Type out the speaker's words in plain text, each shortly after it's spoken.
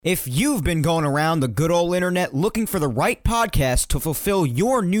If you've been going around the good old internet looking for the right podcast to fulfill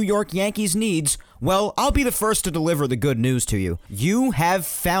your New York Yankees needs, well, I'll be the first to deliver the good news to you. You have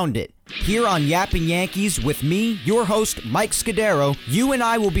found it. Here on Yapping Yankees with me, your host, Mike Scudero, you and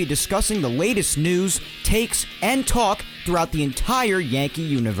I will be discussing the latest news, takes, and talk throughout the entire Yankee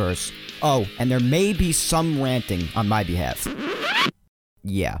universe. Oh, and there may be some ranting on my behalf.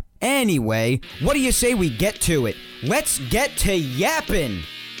 Yeah. Anyway, what do you say we get to it? Let's get to yapping!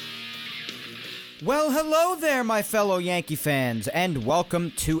 Well, hello there, my fellow Yankee fans, and welcome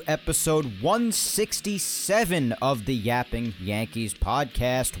to episode 167 of the Yapping Yankees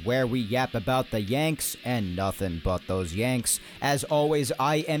podcast, where we yap about the Yanks and nothing but those Yanks. As always,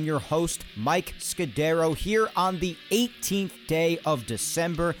 I am your host, Mike Scudero, here on the 18th day of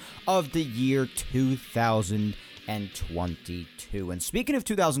December of the year 2022. And speaking of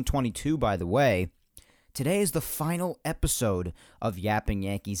 2022, by the way, today is the final episode of Yapping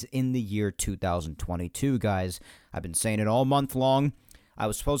Yankees in the year 2022, guys. I've been saying it all month long. I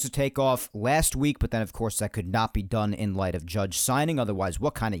was supposed to take off last week, but then, of course, that could not be done in light of Judge signing. Otherwise,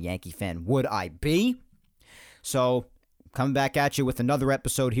 what kind of Yankee fan would I be? So, coming back at you with another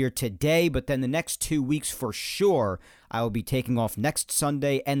episode here today, but then the next 2 weeks for sure, I will be taking off next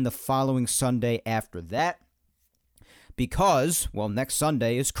Sunday and the following Sunday after that. Because, well, next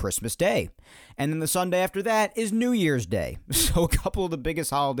Sunday is Christmas Day, and then the Sunday after that is New Year's Day. So a couple of the biggest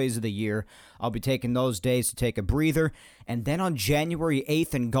holidays of the year, I'll be taking those days to take a breather, and then on January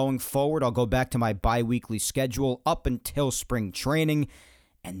 8th and going forward, I'll go back to my bi-weekly schedule up until spring training,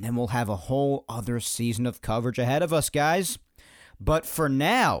 and then we'll have a whole other season of coverage ahead of us, guys. But for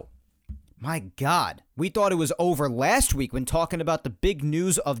now, my God, we thought it was over last week when talking about the big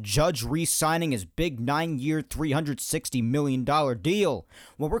news of Judge re-signing his big 9-year, $360 million deal.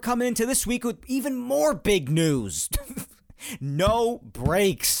 Well, we're coming into this week with even more big news. No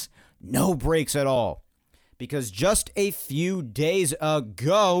breaks. No breaks at all. Because just a few days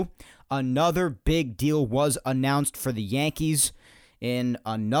ago, another big deal was announced for the Yankees in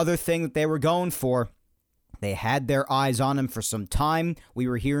another thing that they were going for. They had their eyes on him for some time. We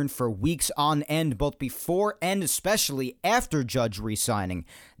were hearing for weeks on end, both before and especially after Judge re-signing,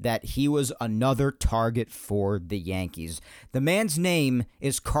 that he was another target for the Yankees. The man's name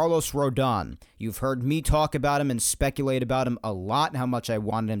is Carlos Rodon. You've heard me talk about him and speculate about him a lot, how much I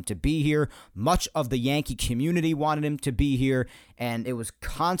wanted him to be here. Much of the Yankee community wanted him to be here, and it was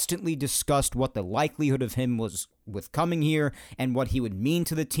constantly discussed what the likelihood of him was with coming here and what he would mean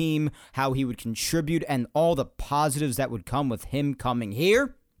to the team, how he would contribute, and all the positives that would come with him coming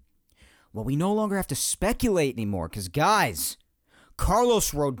here. Well, we no longer have to speculate anymore because, guys,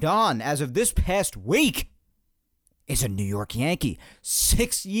 Carlos Rodon, as of this past week, is a New York Yankee.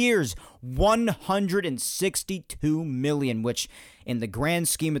 6 years, $162 million, which in the grand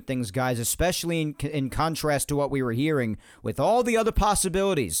scheme of things, guys, especially in contrast to what we were hearing with all the other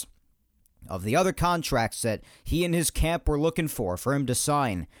possibilities of the other contracts that he and his camp were looking for him to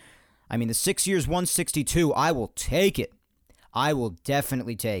sign. I mean, the 6 years, 162, I will take it. I will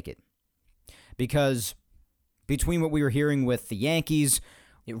definitely take it. Because between what we were hearing with the Yankees,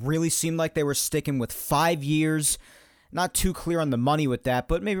 it really seemed like they were sticking with 5 years. Not too clear on the money with that,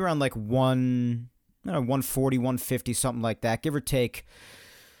 but maybe around like 140, 150, something like that, give or take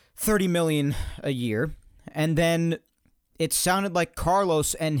 $30 million a year. And then it sounded like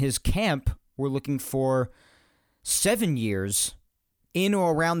Carlos and his camp were looking for 7 years in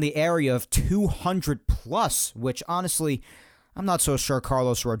or around the area of 200 plus, which honestly, I'm not so sure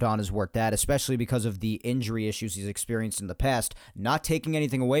Carlos Rodon is worth that, especially because of the injury issues he's experienced in the past. Not taking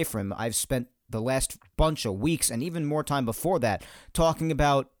anything away from him, I've spent the last bunch of weeks and even more time before that talking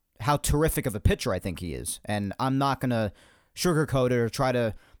about how terrific of a pitcher I think he is. And I'm not going to sugarcoat it or try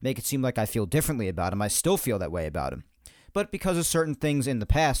to make it seem like I feel differently about him. I still feel that way about him. But because of certain things in the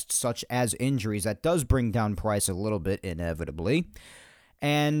past, such as injuries, that does bring down price a little bit, inevitably.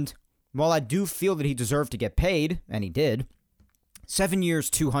 And while I do feel that he deserved to get paid, and he did, 7 years,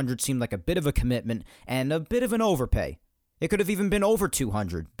 200 seemed like a bit of a commitment and a bit of an overpay. It could have even been over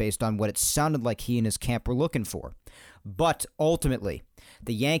 200 based on what it sounded like he and his camp were looking for. But ultimately,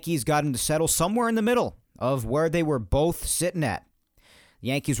 the Yankees got him to settle somewhere in the middle of where they were both sitting at. The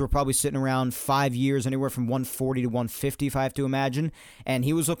Yankees were probably sitting around 5 years, anywhere from 140 to 150, if I have to imagine. And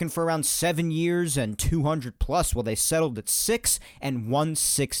he was looking for around 7 years and 200 plus. Well, they settled at 6 and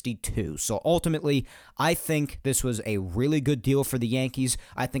 162. So ultimately, I think this was a really good deal for the Yankees.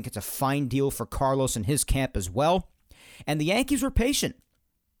 I think it's a fine deal for Carlos and his camp as well. And the Yankees were patient.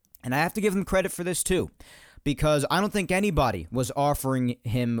 And I have to give them credit for this too, because I don't think anybody was offering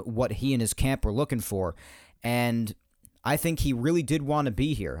him what he and his camp were looking for. And I think he really did want to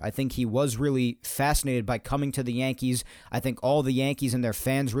be here. I think he was really fascinated by coming to the Yankees. I think all the Yankees and their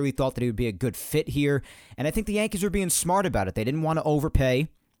fans really thought that he would be a good fit here. And I think the Yankees were being smart about it. They didn't want to overpay,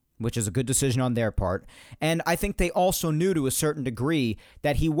 which is a good decision on their part. And I think they also knew to a certain degree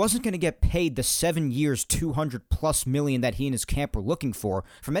that he wasn't going to get paid the 7 years, $200+ million that he and his camp were looking for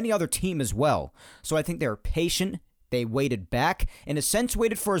from any other team as well. So I think they were patient. They waited back, in a sense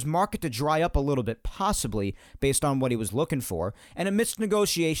waited for his market to dry up a little bit, possibly, based on what he was looking for. And amidst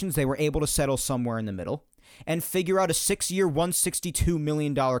negotiations, they were able to settle somewhere in the middle and figure out a 6-year, $162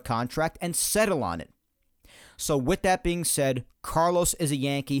 million contract and settle on it. So with that being said, Carlos is a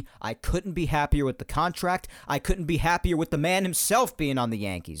Yankee. I couldn't be happier with the contract. I couldn't be happier with the man himself being on the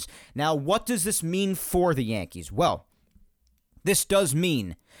Yankees. Now, what does this mean for the Yankees? Well, this does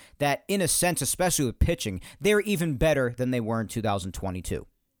mean that, in a sense, especially with pitching, they're even better than they were in 2022.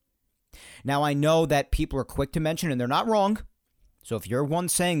 Now, I know that people are quick to mention, and they're not wrong, so if you're one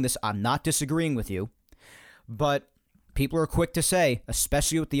saying this, I'm not disagreeing with you, but people are quick to say,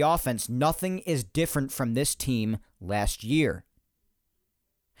 especially with the offense, nothing is different from this team last year.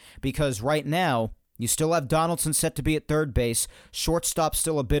 Because right now, you still have Donaldson set to be at third base, shortstop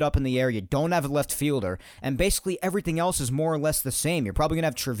still a bit up in the air, you don't have a left fielder, and basically everything else is more or less the same. You're probably going to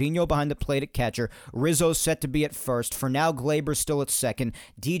have Trevino behind the plate at catcher, Rizzo's set to be at first, for now Gleyber's still at second,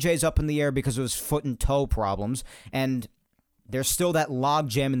 DJ's up in the air because of his foot and toe problems, and there's still that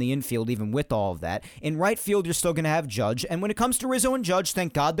logjam in the infield even with all of that. In right field, you're still going to have Judge, and when it comes to Rizzo and Judge,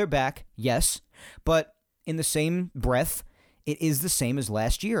 thank God they're back, yes, but in the same breath, it is the same as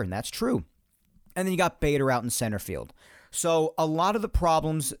last year, and that's true. And then you got Bader out in center field. So a lot of the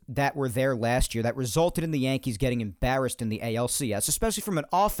problems that were there last year that resulted in the Yankees getting embarrassed in the ALCS, especially from an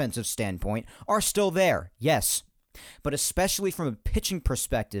offensive standpoint, are still there, yes. But especially from a pitching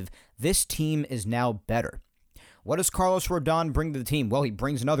perspective, this team is now better. What does Carlos Rodon bring to the team? Well, he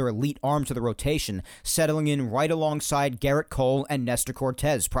brings another elite arm to the rotation, settling in right alongside Garrett Cole and Nestor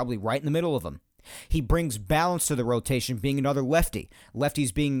Cortez, probably right in the middle of them. He brings balance to the rotation, being another lefty.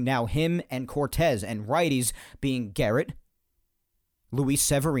 Lefties being now him and Cortez, and righties being Garrett, Luis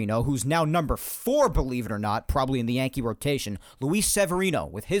Severino, who's now number 4, believe it or not, probably in the Yankee rotation. Luis Severino,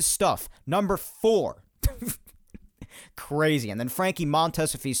 with his stuff, number 4. Crazy. And then Frankie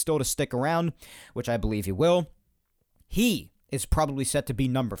Montas, if he's still to stick around, which I believe he will, he is probably set to be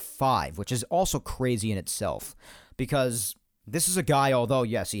number 5, which is also crazy in itself, because this is a guy, although,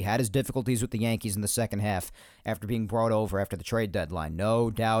 yes, he had his difficulties with the Yankees in the second half after being brought over after the trade deadline. No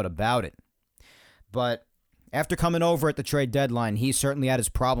doubt about it. But after coming over at the trade deadline, he certainly had his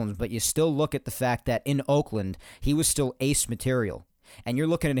problems, but you still look at the fact that in Oakland, he was still ace material. And you're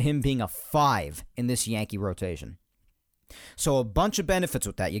looking at him being a 5 in this Yankee rotation. So a bunch of benefits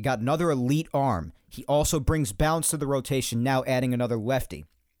with that. You got another elite arm. He also brings balance to the rotation, now adding another lefty.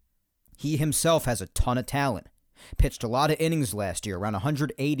 He himself has a ton of talent. Pitched a lot of innings last year, around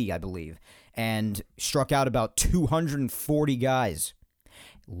 180, I believe, and struck out about 240 guys.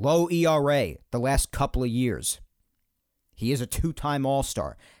 Low ERA the last couple of years. He is a 2-time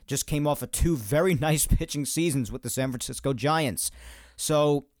All-Star. Just came off of 2 very nice pitching seasons with the San Francisco Giants.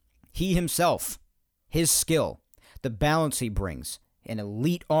 So he himself, his skill, the balance he brings, an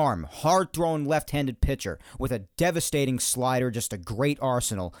elite arm, hard-throwing left-handed pitcher with a devastating slider, just a great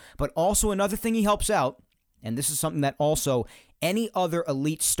arsenal. But also another thing he helps out, and this is something that also any other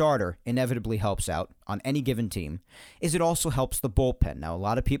elite starter inevitably helps out on any given team, is it also helps the bullpen. Now, a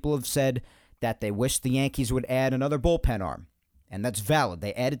lot of people have said that they wish the Yankees would add another bullpen arm, and that's valid.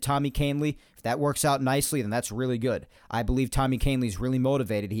 They added Tommy Kahnle. If that works out nicely, then that's really good. I believe Tommy Kahnle's really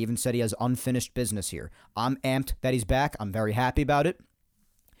motivated. He even said he has unfinished business here. I'm amped that he's back. I'm very happy about it.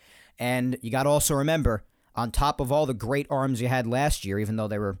 And you got to also remember, on top of all the great arms you had last year, even though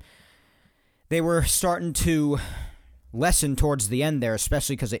they were starting to lessen towards the end there,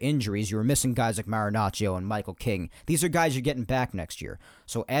 especially because of injuries. You were missing guys like Marinaccio and Michael King. These are guys you're getting back next year.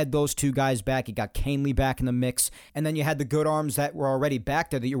 So add those 2 guys back. You got Kahnle back in the mix. And then you had the good arms that were already back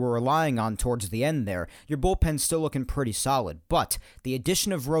there that you were relying on towards the end there. Your bullpen's still looking pretty solid. But the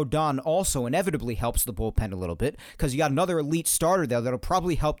addition of Rodon also inevitably helps the bullpen a little bit, because you got another elite starter there that'll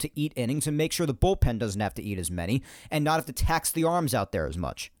probably help to eat innings and make sure the bullpen doesn't have to eat as many and not have to tax the arms out there as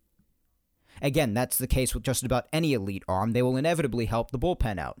much. Again, that's the case with just about any elite arm. They will inevitably help the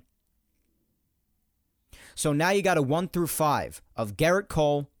bullpen out. So now you got a 1 through 5 of Garrett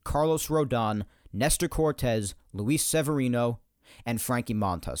Cole, Carlos Rodon, Nestor Cortez, Luis Severino, and Frankie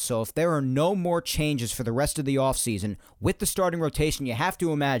Montas. So if there are no more changes for the rest of the offseason with the starting rotation, you have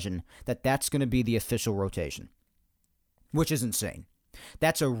to imagine that that's going to be the official rotation, which is insane.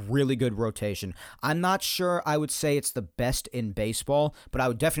 That's a really good rotation. I'm not sure I would say it's the best in baseball, but I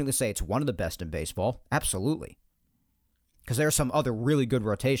would definitely say it's one of the best in baseball. Absolutely. Because there are some other really good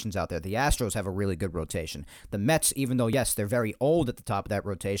rotations out there. The Astros have a really good rotation. The Mets, even though, yes, they're very old at the top of that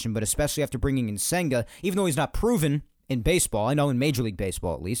rotation, but especially after bringing in Senga, even though he's not proven in baseball, I know in Major League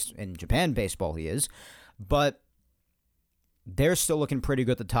Baseball at least, in Japan baseball he is, but they're still looking pretty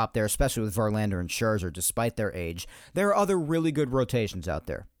good at the top there, especially with Verlander and Scherzer, despite their age. There are other really good rotations out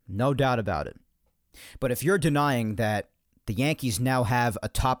there, no doubt about it. But if you're denying that the Yankees now have a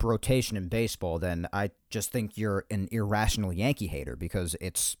top rotation in baseball, then I just think you're an irrational Yankee hater, because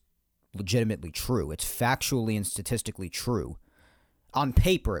it's legitimately true. It's factually and statistically true. On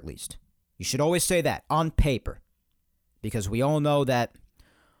paper, at least. You should always say that, on paper. Because we all know that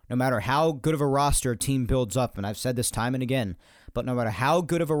no matter how good of a roster a team builds up, and I've said this time and again, but no matter how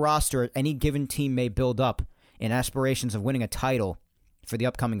good of a roster any given team may build up in aspirations of winning a title for the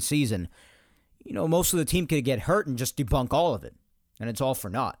upcoming season, most of the team could get hurt and just debunk all of it. And it's all for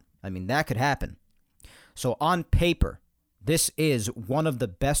naught. I mean, that could happen. So on paper, this is one of the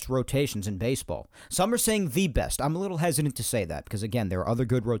best rotations in baseball. Some are saying the best. I'm a little hesitant to say that because, again, there are other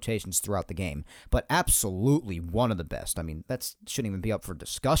good rotations throughout the game. But absolutely one of the best. I mean, that shouldn't even be up for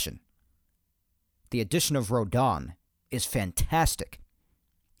discussion. The addition of Rodon is fantastic.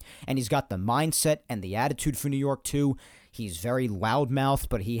 And he's got the mindset and the attitude for New York, too. He's very loudmouthed,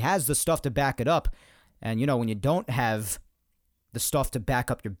 but he has the stuff to back it up. And, when you don't have the stuff to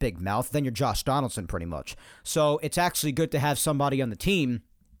back up your big mouth, then you're Josh Donaldson pretty much. So it's actually good to have somebody on the team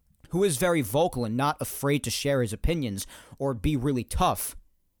who is very vocal and not afraid to share his opinions or be really tough,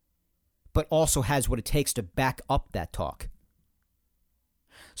 but also has what it takes to back up that talk.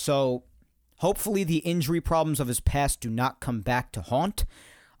 So hopefully the injury problems of his past do not come back to haunt.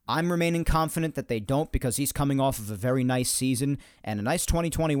 I'm remaining confident that they don't, because he's coming off of a very nice season and a nice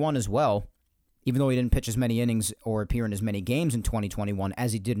 2021 as well. Even though he didn't pitch as many innings or appear in as many games in 2021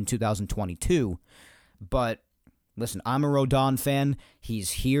 as he did in 2022. But listen, I'm a Rodon fan. He's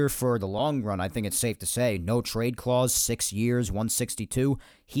here for the long run. I think it's safe to say. No trade clause, 6 years, 162.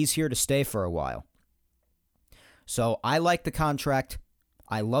 He's here to stay for a while. So I like the contract.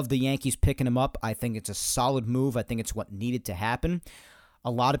 I love the Yankees picking him up. I think it's a solid move. I think it's what needed to happen.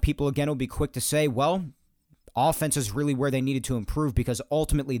 A lot of people, again, will be quick to say, well, offense is really where they needed to improve because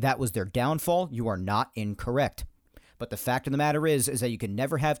ultimately that was their downfall. You are not incorrect. But the fact of the matter is that you can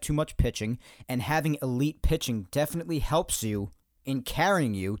never have too much pitching, and having elite pitching definitely helps you in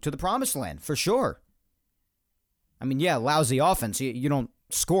carrying you to the promised land, for sure. I mean, yeah, lousy offense. You don't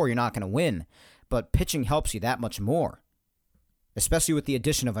score, you're not going to win. But pitching helps you that much more, especially with the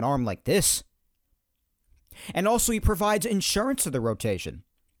addition of an arm like this. And also, he provides insurance to the rotation.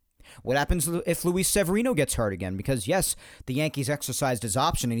 What happens if Luis Severino gets hurt again? Because, yes, the Yankees exercised his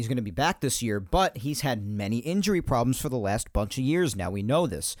option and he's going to be back this year, but he's had many injury problems for the last bunch of years now. We know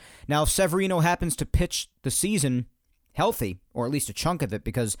this. Now, if Severino happens to pitch the season healthy, or at least a chunk of it,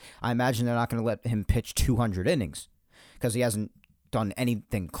 because I imagine they're not going to let him pitch 200 innings because he hasn't done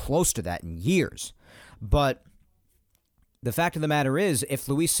anything close to that in years. But the fact of the matter is, if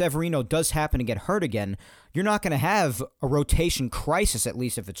Luis Severino does happen to get hurt again, you're not going to have a rotation crisis, at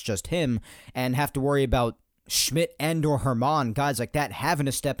least if it's just him, and have to worry about Schmidt and or Herman, guys like that, having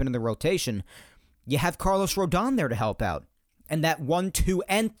to step into the rotation. You have Carlos Rodon there to help out. And that 1, 2,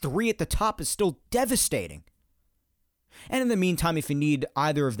 and 3 at the top is still devastating. And in the meantime, if you need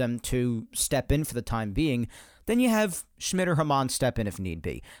either of them to step in for the time being, then you have Schmidt or Herman step in if need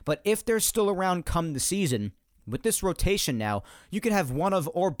be. But if they're still around come the season, with this rotation now, you could have one of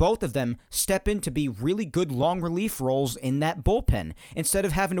or both of them step in to be really good long relief roles in that bullpen, instead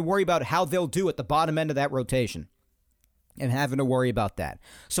of having to worry about how they'll do at the bottom end of that rotation and having to worry about that.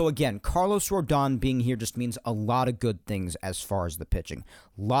 So again, Carlos Rodon being here just means a lot of good things as far as the pitching.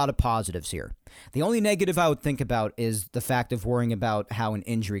 A lot of positives here. The only negative I would think about is the fact of worrying about how an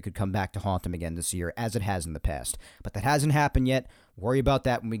injury could come back to haunt him again this year, as it has in the past. But that hasn't happened yet. Worry about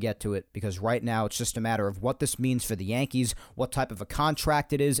that when we get to it, because right now it's just a matter of what this means for the Yankees, what type of a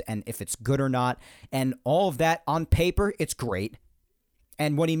contract it is, and if it's good or not. And all of that on paper, it's great.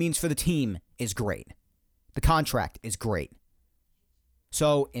 And what he means for the team is great. The contract is great.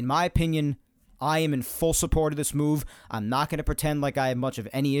 So, in my opinion, I am in full support of this move. I'm not going to pretend like I have much of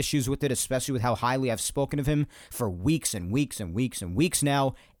any issues with it, especially with how highly I've spoken of him for weeks and weeks and weeks and weeks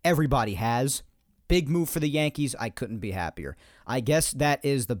now. Everybody has. Big move for the Yankees. I couldn't be happier. I guess that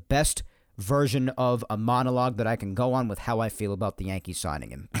is the best version of a monologue that I can go on with how I feel about the Yankees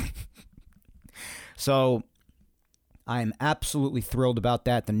signing him. So, I'm absolutely thrilled about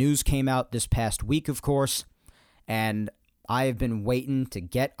that. The news came out this past week, of course, and I have been waiting to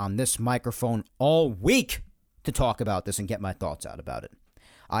get on this microphone all week to talk about this and get my thoughts out about it.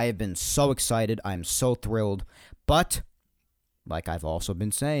 I have been so excited. I'm so thrilled. But, like I've also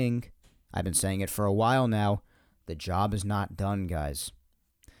been saying, I've been saying it for a while now, the job is not done, guys.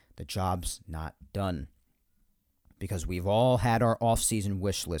 The job's not done. Because we've all had our offseason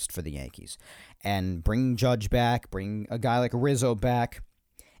wish list for the Yankees. And bringing Judge back, bringing a guy like Rizzo back,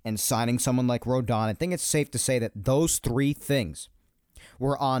 and signing someone like Rodon, I think it's safe to say that those three things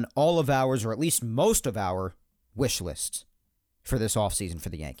were on all of ours, or at least most of our, wish lists for this offseason for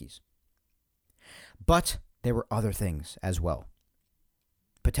the Yankees. But there were other things as well.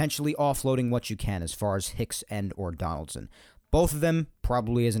 Potentially offloading what you can as far as Hicks and or Donaldson. Both of them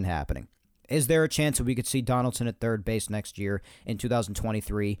probably isn't happening. Is there a chance that we could see Donaldson at third base next year in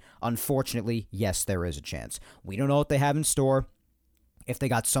 2023? Unfortunately, yes, there is a chance. We don't know what they have in store. If they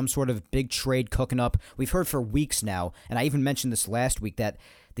got some sort of big trade cooking up. We've heard for weeks now, and I even mentioned this last week, that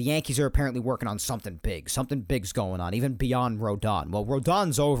the Yankees are apparently working on something big. Something big's going on, even beyond Rodon. Well,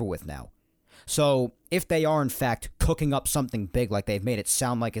 Rodon's over with now. So if they are, in fact, cooking up something big like they've made it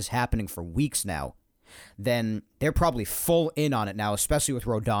sound like is happening for weeks now, then they're probably full in on it now, especially with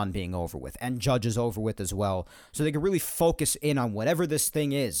Rodon being over with, and Judge is over with as well. So they can really focus in on whatever this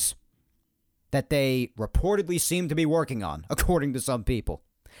thing is that they reportedly seem to be working on, according to some people.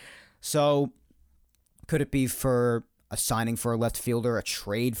 So could it be for a signing for a left fielder, a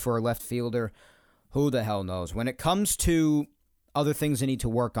trade for a left fielder? Who the hell knows? When it comes to other things they need to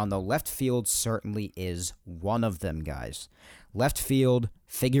work on, though, left field certainly is one of them, guys. Left field,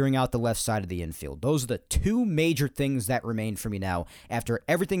 figuring out the left side of the infield. Those are the two major things that remain for me now. After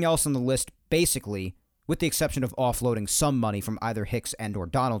everything else on the list, basically, with the exception of offloading some money from either Hicks and or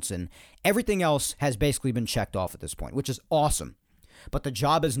Donaldson, everything else has basically been checked off at this point, which is awesome. But the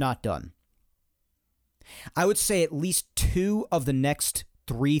job is not done. I would say at least two of the next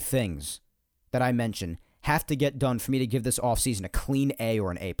three things that I mentioned have to get done for me to give this offseason a clean A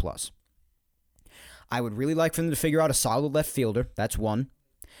or an A+. I would really like for them to figure out a solid left fielder. That's one.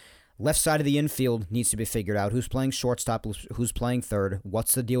 Left side of the infield needs to be figured out. Who's playing shortstop? Who's playing third?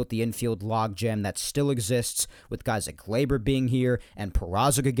 What's the deal with the infield logjam that still exists with guys like Gleyber being here and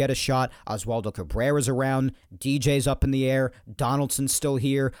Peraza could get a shot? Oswaldo Cabrera's around. DJ's up in the air. Donaldson's still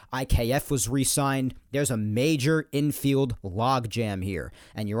here. IKF was re-signed. There's a major infield logjam here.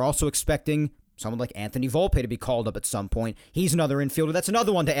 And you're also expecting someone like Anthony Volpe to be called up at some point. He's another infielder. That's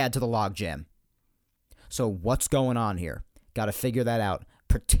another one to add to the logjam. So what's going on here? Got to figure that out,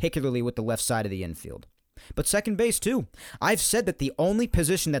 particularly with the left side of the infield. But second base, too. I've said that the only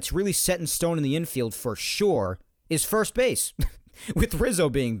position that's really set in stone in the infield for sure is first base, with Rizzo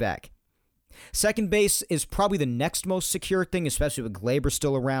being back. Second base is probably the next most secure thing, especially with Gleyber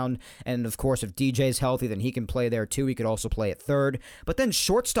still around. And, of course, if DJ's healthy, then he can play there, too. He could also play at third. But then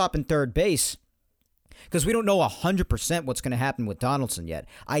shortstop and third base, because we don't know 100% what's going to happen with Donaldson yet.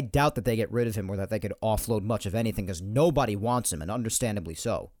 I doubt that they get rid of him or that they could offload much of anything because nobody wants him, and understandably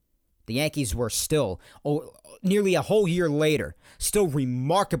so. The Yankees were still, nearly a whole year later, still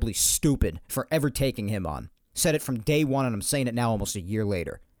remarkably stupid for ever taking him on. Said it from day one, and I'm saying it now almost a year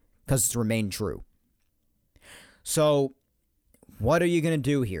later because it's remained true. So, what are you going to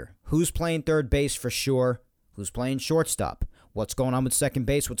do here? Who's playing third base for sure? Who's playing shortstop? What's going on with second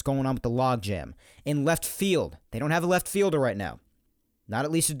base? What's going on with the logjam? In left field, they don't have a left fielder right now. Not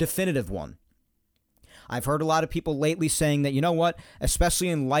at least a definitive one. I've heard a lot of people lately saying that, you know what, especially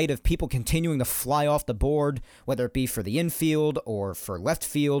in light of people continuing to fly off the board, whether it be for the infield or for left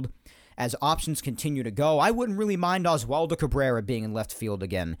field, as options continue to go, I wouldn't really mind Oswaldo Cabrera being in left field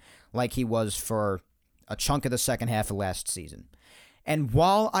again, like he was for a chunk of the second half of last season. And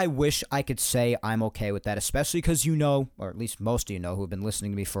while I wish I could say I'm okay with that, especially because you know, or at least most of you know who have been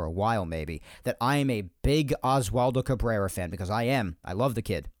listening to me for a while maybe, that I am a big Oswaldo Cabrera fan, because I am. I love the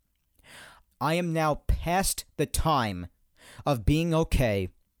kid. I am now past the time of being okay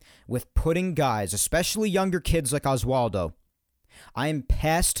with putting guys, especially younger kids like Oswaldo, I am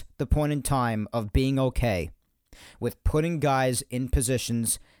past the point in time of being okay with putting guys in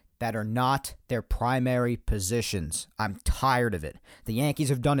positions that are not their primary positions. I'm tired of it. The Yankees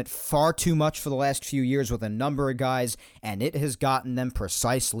have done it far too much for the last few years with a number of guys, and it has gotten them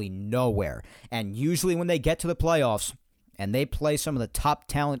precisely nowhere. And usually when they get to the playoffs and they play some of the top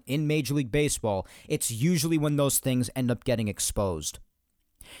talent in Major League Baseball, it's usually when those things end up getting exposed.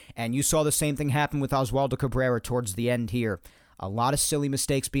 And you saw the same thing happen with Oswaldo Cabrera towards the end here. A lot of silly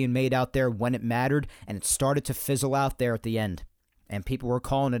mistakes being made out there when it mattered, and it started to fizzle out there at the end. And people were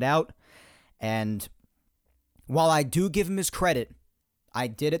calling it out. And while I do give him his credit, I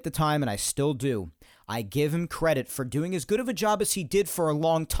did at the time, and I still do, I give him credit for doing as good of a job as he did for a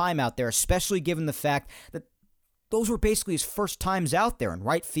long time out there, especially given the fact that those were basically his first times out there in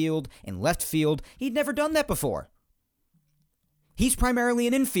right field, in left field. He'd never done that before. He's primarily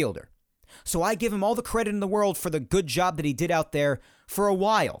an infielder. So I give him all the credit in the world for the good job that he did out there for a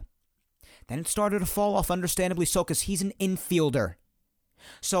while. Then it started to fall off, understandably so, because he's an infielder.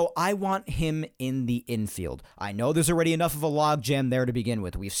 So I want him in the infield. I know there's already enough of a logjam there to begin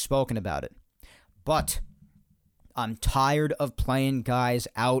with. We've spoken about it. But I'm tired of playing guys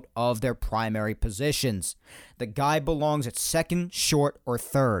out of their primary positions. The guy belongs at second, short, or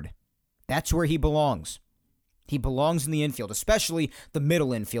third. That's where he belongs. He belongs in the infield, especially the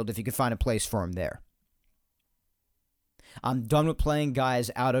middle infield if you could find a place for him there. I'm done with playing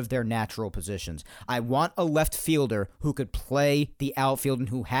guys out of their natural positions. I want a left fielder who could play the outfield and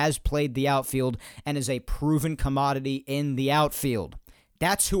who has played the outfield and is a proven commodity in the outfield.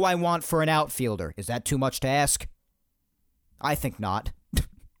 That's who I want for an outfielder. Is that too much to ask? I think not.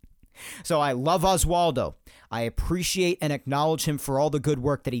 So I love Oswaldo. I appreciate and acknowledge him for all the good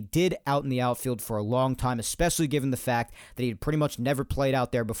work that he did out in the outfield for a long time, especially given the fact that he had pretty much never played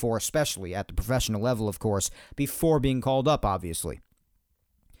out there before, especially at the professional level, of course, before being called up, obviously.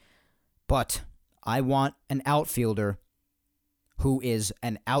 But I want an outfielder who is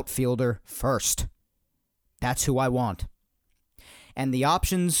an outfielder first. That's who I want. And the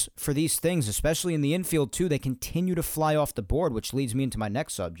options for these things, especially in the infield too, they continue to fly off the board, which leads me into my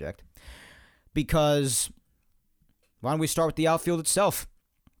next subject. Because why don't we start with the outfield itself?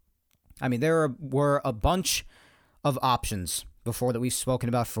 I mean, were a bunch of options before that we've spoken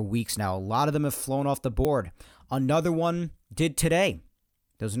about for weeks now. A lot of them have flown off the board. Another one did today.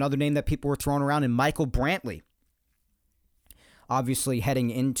 There's another name that people were throwing around in Michael Brantley. Obviously, heading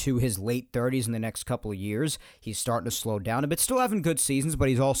into his late 30s in the next couple of years, he's starting to slow down a bit. Still having good seasons, but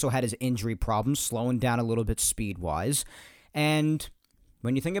he's also had his injury problems, slowing down a little bit speed-wise. And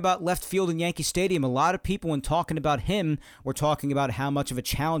when you think about left field in Yankee Stadium, a lot of people, when talking about him, were talking about how much of a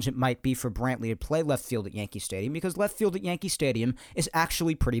challenge it might be for Brantley to play left field at Yankee Stadium, because left field at Yankee Stadium is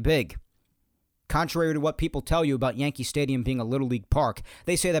actually pretty big. Contrary to what people tell you about Yankee Stadium being a Little League park,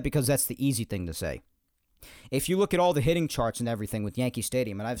 they say that because that's the easy thing to say. If you look at all the hitting charts and everything with Yankee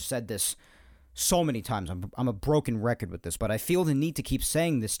Stadium, and I've said this so many times, I'm a broken record with this, but I feel the need to keep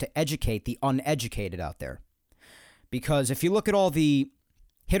saying this to educate the uneducated out there. Because if you look at all the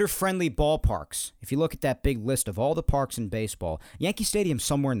hitter-friendly ballparks, if you look at that big list of all the parks in baseball, Yankee Stadium's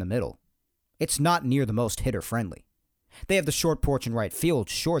somewhere in the middle. It's not near the most hitter-friendly. They have the short porch in right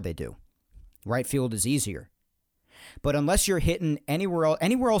field, sure they do. Right field is easier. But unless you're hitting anywhere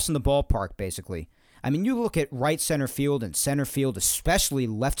else in the ballpark, basically, I mean, you look at right center field and center field, especially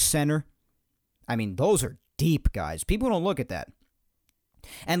left center. I mean, those are deep, guys. People don't look at that.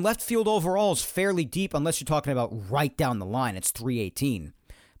 And left field overall is fairly deep unless you're talking about right down the line. It's 318.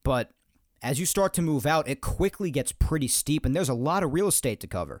 But as you start to move out, it quickly gets pretty steep, and there's a lot of real estate to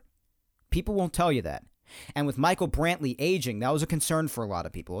cover. People won't tell you that. And with Michael Brantley aging, that was a concern for a lot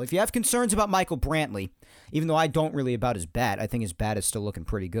of people. If you have concerns about Michael Brantley, even though I don't really about his bat, I think his bat is still looking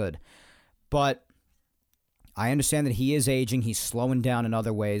pretty good. But I understand that he is aging. He's slowing down in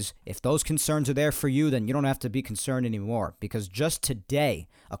other ways. If those concerns are there for you, then you don't have to be concerned anymore. Because just today,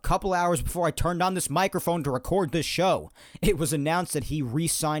 a couple hours before I turned on this microphone to record this show, it was announced that he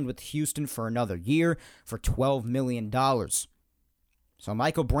re-signed with Houston for another year for $12 million. So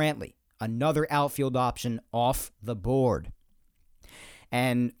Michael Brantley, another outfield option off the board.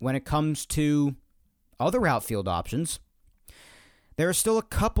 And when it comes to other outfield options, there are still a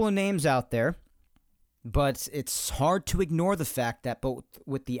couple of names out there. But it's hard to ignore the fact that both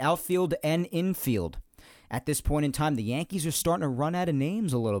with the outfield and infield, at this point in time, the Yankees are starting to run out of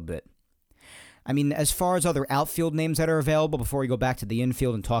names a little bit. I mean, as far as other outfield names that are available, before we go back to the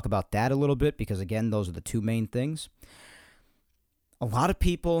infield and talk about that a little bit, because again, those are the two main things. A lot of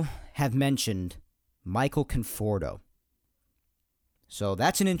people have mentioned Michael Conforto. So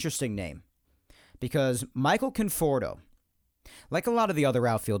that's an interesting name, because Michael Conforto, like a lot of the other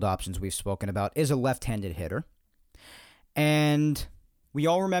outfield options we've spoken about, is a left-handed hitter. And we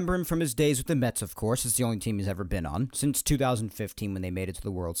all remember him from his days with the Mets, of course. It's the only team he's ever been on. Since 2015, when they made it to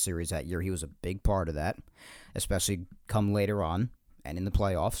the World Series that year, he was a big part of that, especially come later on and in the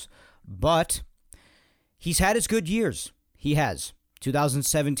playoffs. But he's had his good years. He has.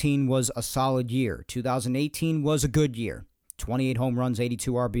 2017 was a solid year. 2018 was a good year. 28 home runs,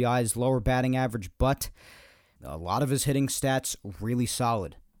 82 RBIs, lower batting average, but a lot of his hitting stats really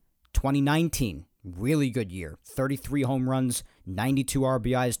solid. 2019, really good year. 33 home runs, 92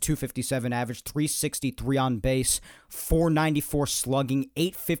 RBIs, 257 average, 363 on base, 494 slugging,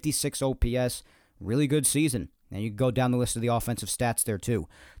 856 OPS. really good season. And you can go down the list of the offensive stats there too.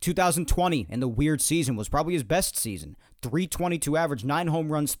 2020, in the weird season, was probably his best season. 322 average, 9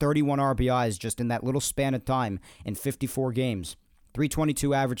 home runs, 31 RBIs just in that little span of time in 54 games.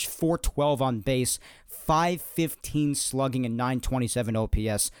 322 average, 412 on base, 515 slugging, and 927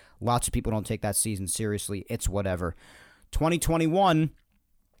 OPS. Lots of people don't take that season seriously. It's whatever. 2021,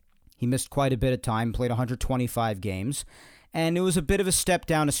 he missed quite a bit of time, played 125 games, and it was a bit of a step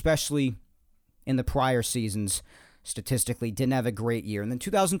down, especially in the prior seasons. Statistically, didn't have a great year. And then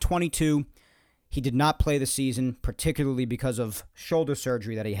 2022, he did not play the season, particularly because of shoulder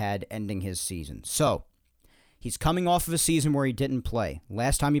surgery that he had ending his season. So, he's coming off of a season where he didn't play.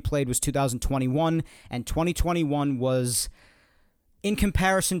 Last time he played was 2021, and 2021 was, in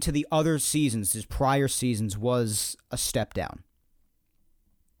comparison to the other seasons, his prior seasons, was a step down.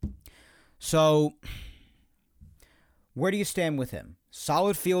 So, where do you stand with him?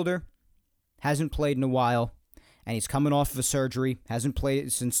 Solid fielder, hasn't played in a while, and he's coming off of a surgery, hasn't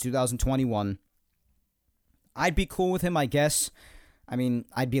played since 2021. I'd be cool with him, I guess. I mean,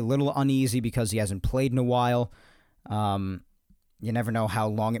 I'd be a little uneasy because he hasn't played in a while. You never know how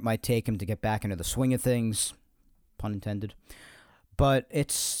long it might take him to get back into the swing of things, pun intended. But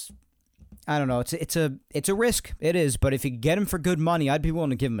I don't know, it's a risk. It is, but if you get him for good money, I'd be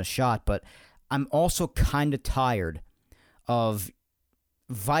willing to give him a shot. But I'm also kind of tired of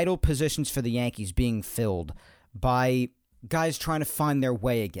vital positions for the Yankees being filled by guys trying to find their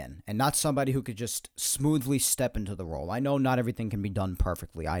way again, and not somebody who could just smoothly step into the role. I know not everything can be done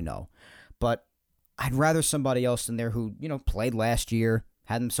perfectly, I know. But I'd rather somebody else in there who, played last year,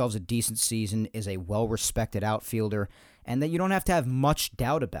 had themselves a decent season, is a well-respected outfielder, and that you don't have to have much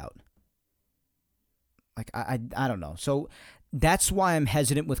doubt about. Like, I don't know. So that's why I'm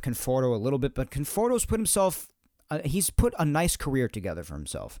hesitant with Conforto a little bit, but Conforto's put himself, he's put a nice career together for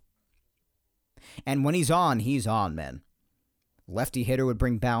himself. And when he's on, man. Lefty hitter would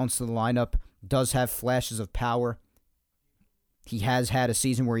bring balance to the lineup, does have flashes of power. He has had a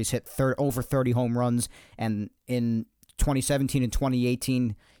season where he's hit over 30 home runs, and in 2017 and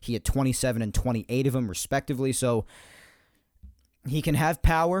 2018, he had 27 and 28 of them, respectively. So he can have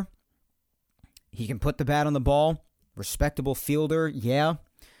power. He can put the bat on the ball. Respectable fielder, yeah.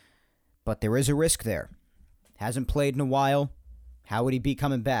 But there is a risk there. Hasn't played in a while. How would he be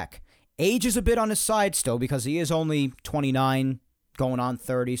coming back? Age is a bit on his side still because he is only 29, going on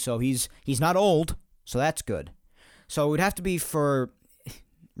 30, so he's not old, so that's good. So it would have to be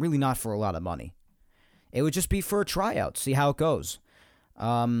really not for a lot of money. It would just be for a tryout, see how it goes.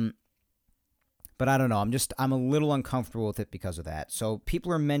 But I don't know, I'm a little uncomfortable with it because of that. So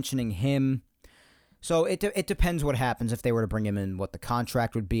people are mentioning him. So it depends what happens if they were to bring him in, what the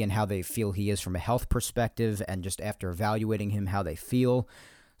contract would be and how they feel he is from a health perspective, and just after evaluating him, how they feel.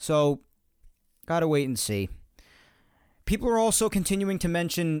 So, gotta wait and see. People are also continuing to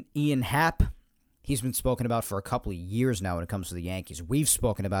mention Ian Happ. He's been spoken about for a couple of years now when it comes to the Yankees. We've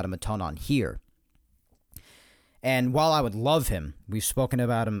spoken about him a ton on here. And while I would love him, we've spoken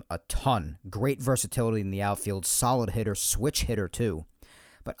about him a ton. Great versatility in the outfield, solid hitter, switch hitter too.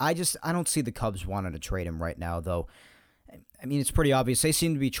 But I don't see the Cubs wanting to trade him right now, though. I mean, it's pretty obvious. They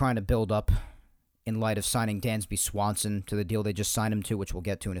seem to be trying to build up in light of signing Dansby Swanson to the deal they just signed him to, which we'll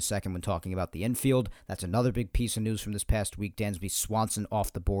get to in a second when talking about the infield. That's another big piece of news from this past week. Dansby Swanson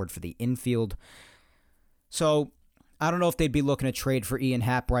off the board for the infield. So, I don't know if they'd be looking to trade for Ian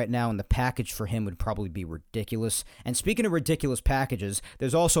Happ right now, and the package for him would probably be ridiculous. And speaking of ridiculous packages,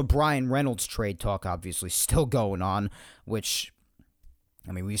 there's also Brian Reynolds trade talk, obviously, still going on, which,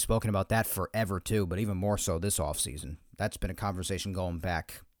 I mean, we've spoken about that forever, too, but even more so this offseason. That's been a conversation going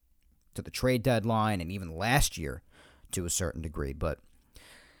back to the trade deadline and even last year to a certain degree. But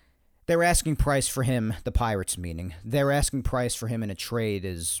their asking price for him, the Pirates meaning, their asking price for him in a trade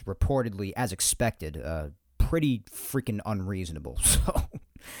is reportedly, as expected, pretty freaking unreasonable. So,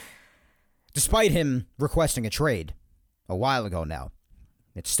 despite him requesting a trade a while ago now,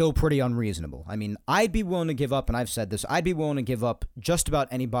 it's still pretty unreasonable. I mean, I'd be willing to give up, and I've said this, I'd be willing to give up just about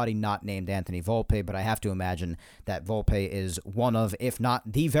anybody not named Anthony Volpe, but I have to imagine that Volpe is one of, if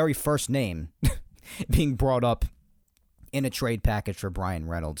not the very first name, being brought up in a trade package for Brian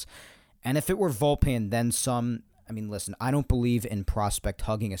Reynolds. And if it were Volpe and then some, I mean, listen, I don't believe in prospect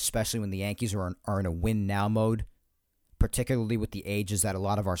hugging, especially when the Yankees are in a win-now mode, particularly with the ages that a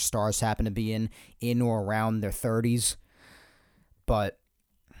lot of our stars happen to be in or around their 30s. But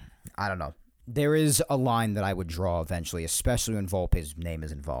I don't know. There is a line that I would draw eventually, especially when Volpe's name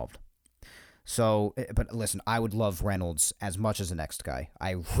is involved. So, but listen, I would love Reynolds as much as the next guy.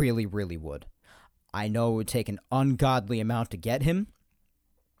 I really, really would. I know it would take an ungodly amount to get him.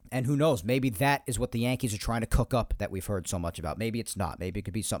 And who knows, maybe that is what the Yankees are trying to cook up that we've heard so much about. Maybe it's not. Maybe it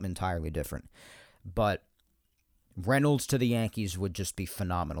could be something entirely different. But Reynolds to the Yankees would just be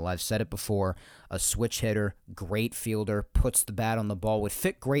phenomenal. I've said it before. A switch hitter, great fielder, puts the bat on the ball, would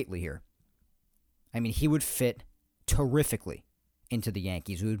fit greatly here. I mean, he would fit terrifically into the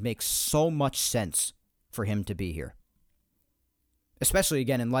Yankees. It would make so much sense for him to be here. Especially,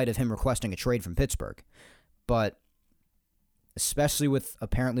 again, in light of him requesting a trade from Pittsburgh. But especially with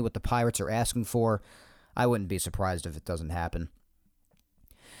apparently what the Pirates are asking for, I wouldn't be surprised if it doesn't happen.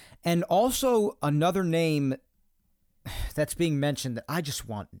 And also another name that's being mentioned that I just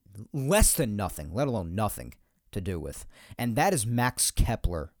want less than nothing, let alone nothing, to do with. And that is Max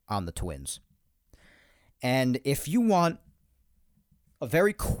Kepler on the Twins. And if you want a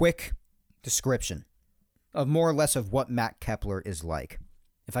very quick description of more or less of what Matt Kepler is like,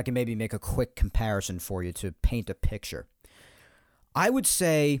 if I can maybe make a quick comparison for you to paint a picture, I would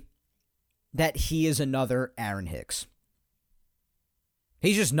say that he is another Aaron Hicks.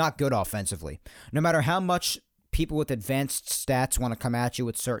 He's just not good offensively. No matter how much people with advanced stats want to come at you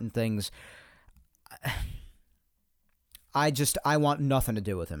with certain things, I want nothing to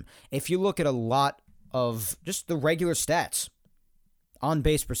do with him. If you look at a lot of just the regular stats,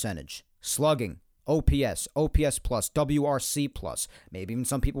 on-base percentage, slugging, OPS, OPS plus, WRC plus, maybe even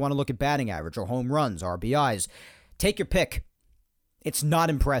some people want to look at batting average or home runs, RBIs. Take your pick. It's not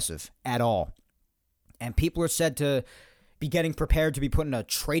impressive at all. And people are said to be getting prepared to be putting a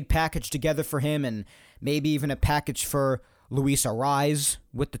trade package together for him and maybe even a package for Luis Arraez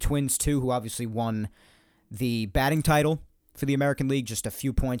with the Twins too, who obviously won the batting title for the American League, just a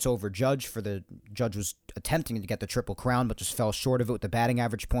few points over Judge. Judge was attempting to get the Triple Crown, but just fell short of it with the batting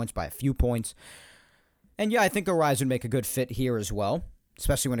average points by a few points. And yeah, I think Arraez would make a good fit here as well,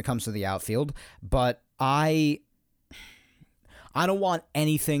 especially when it comes to the outfield. But I don't want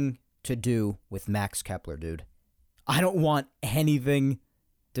anything to do with Max Kepler, dude. I don't want anything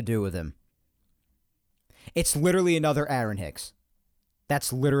to do with him. It's literally another Aaron Hicks.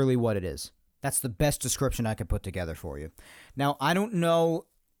 That's literally what it is. That's the best description I could put together for you. Now, I don't know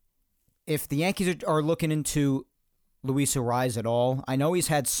if the Yankees are looking into Luis Arraez at all. I know he's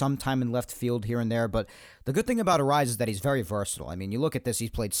had some time in left field here and there, but the good thing about Arraez is that he's very versatile. I mean, you look at this, he's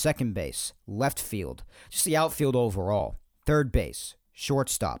played second base, left field, just the outfield overall, third base,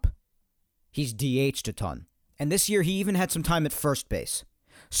 shortstop. He's DH'd a ton. And this year, he even had some time at first base.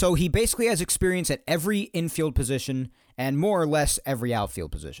 So he basically has experience at every infield position and more or less every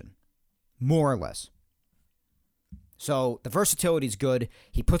outfield position. More or less. So the versatility is good.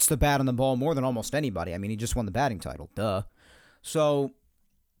 He puts the bat on the ball more than almost anybody. I mean, he just won the batting title. Duh. So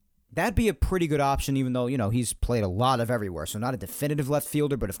that'd be a pretty good option, even though, he's played a lot of everywhere. So not a definitive left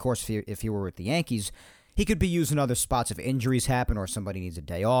fielder, but of course, if he were with the Yankees, he could be used in other spots if injuries happen or somebody needs a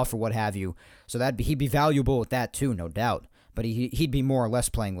day off or what have you. So he'd be valuable with that too, no doubt. But he'd be more or less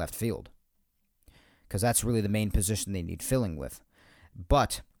playing left field, because that's really the main position they need filling with.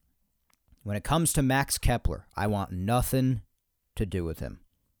 But when it comes to Max Kepler, I want nothing to do with him.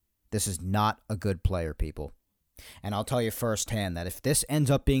 This is not a good player, people. And I'll tell you firsthand that if this ends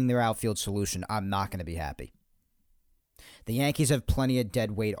up being their outfield solution, I'm not going to be happy. The Yankees have plenty of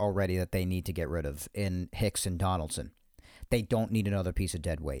dead weight already that they need to get rid of in Hicks and Donaldson. They don't need another piece of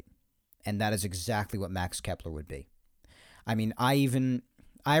dead weight. And that is exactly what Max Kepler would be. I mean, I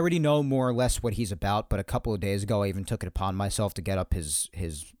already know more or less what he's about, but a couple of days ago I even took it upon myself to get up his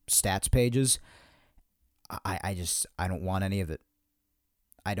stats pages. I don't want any of it.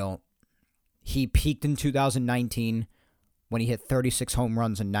 I don't. He peaked in 2019 when he hit 36 home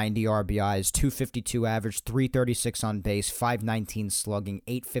runs and 90 RBIs, 252 average, 336 on base, 519 slugging,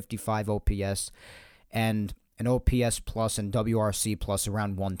 855 OPS, and an OPS plus and WRC plus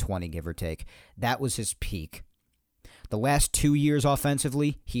around 120, give or take. That was his peak. The last 2 years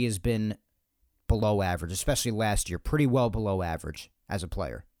offensively, he has been below average, especially last year, pretty well below average as a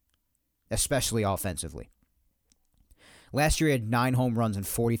player, especially offensively. Last year, he had 9 home runs and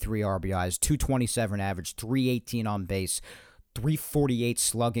 43 RBIs, 227 average, 318 on base, 348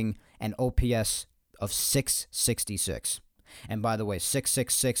 slugging, and OPS of 666. And by the way,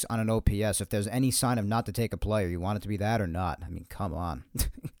 666 on an OPS, if there's any sign of not to take a player, you want it to be that or not? I mean, come on.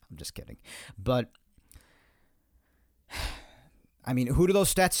 I'm just kidding. But I mean, who do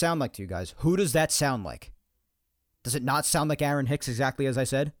those stats sound like to you guys? Who does that sound like? Does it not sound like Aaron Hicks exactly as I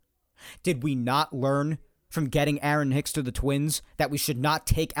said? Did we not learn from getting Aaron Hicks to the Twins that we should not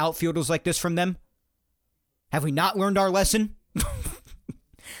take outfielders like this from them? Have we not learned our lesson?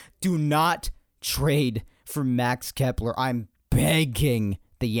 Do not trade for Max Kepler. I'm begging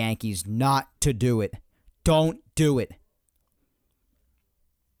the Yankees not to do it. Don't do it.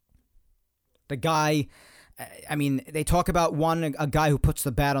 The guy, I mean, they talk about a guy who puts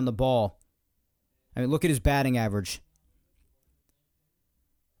the bat on the ball. I mean, look at his batting average.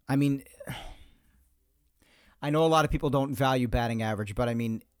 I mean, I know a lot of people don't value batting average, but I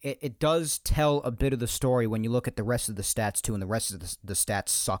mean, it does tell a bit of the story when you look at the rest of the stats too, and the rest of the stats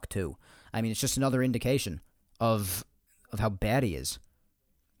suck too. I mean, it's just another indication of how bad he is.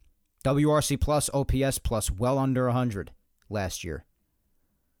 WRC plus, OPS plus, well under 100 last year.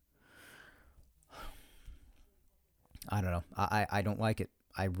 I don't know. I don't like it.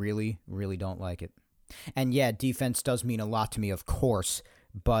 I really, really don't like it. And yeah, defense does mean a lot to me, of course,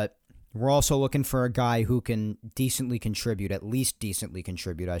 but we're also looking for a guy who can decently contribute, at least decently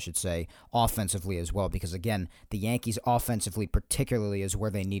contribute, I should say, offensively as well, because again, the Yankees offensively particularly is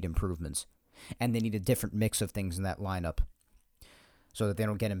where they need improvements, and they need a different mix of things in that lineup so that they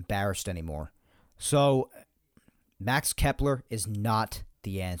don't get embarrassed anymore. So, Max Kepler is not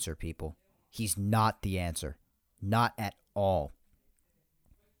the answer, people. He's not the answer. Not at all.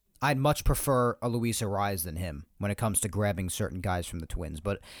 I'd much prefer a Luis Arraez than him when it comes to grabbing certain guys from the Twins.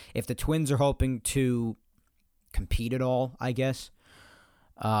 But if the Twins are hoping to compete at all, I guess,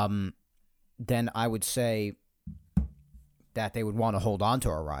 then I would say that they would want to hold on to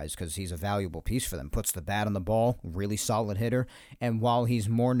Arraez because he's a valuable piece for them. Puts the bat on the ball, really solid hitter. And while he's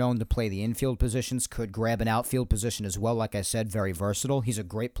more known to play the infield positions, could grab an outfield position as well. Like I said, very versatile. He's a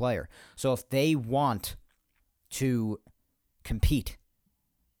great player. So if they want to compete,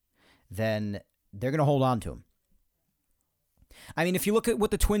 then they're going to hold on to him. I mean, if you look at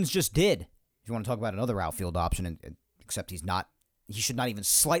what the Twins just did, if you want to talk about another outfield option, except he should not even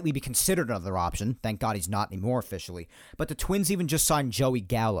slightly be considered another option. Thank God he's not anymore officially. But the Twins even just signed Joey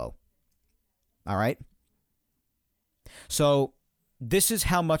Gallo. All right? So this is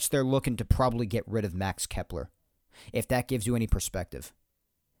how much they're looking to probably get rid of Max Kepler, if that gives you any perspective.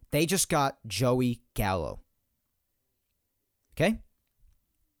 They just got Joey Gallo. Okay?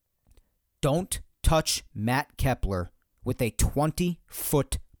 Don't touch Matt Kepler with a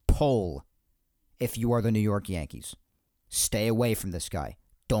 20-foot pole if you are the New York Yankees. Stay away from this guy.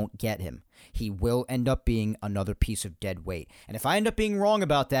 Don't get him. He will end up being another piece of dead weight. And if I end up being wrong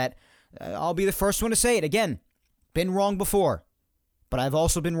about that, I'll be the first one to say it. Again, been wrong before, but I've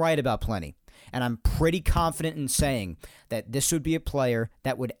also been right about plenty. And I'm pretty confident in saying that this would be a player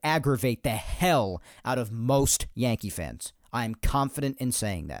that would aggravate the hell out of most Yankee fans. I'm confident in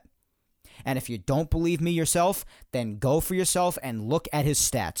saying that. And if you don't believe me yourself, then go for yourself and look at his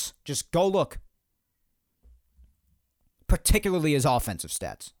stats. Just go look. Particularly his offensive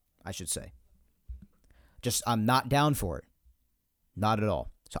stats, I should say. I'm not down for it. Not at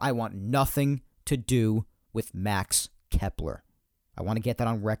all. So I want nothing to do with Max Kepler. I want to get that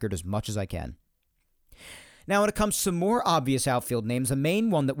on record as much as I can. Now, when it comes to some more obvious outfield names, the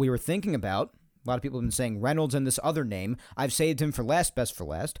main one that we were thinking about, a lot of people have been saying Reynolds and this other name. I've saved him for last, best for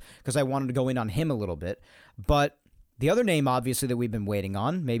last, because I wanted to go in on him a little bit. But the other name, obviously, that we've been waiting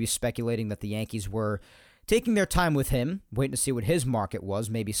on, maybe speculating that the Yankees were taking their time with him, waiting to see what his market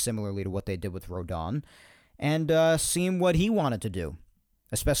was, maybe similarly to what they did with Rodon, and seeing what he wanted to do,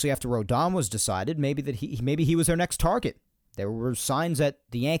 especially after Rodon was decided. Maybe he was their next target. There were signs that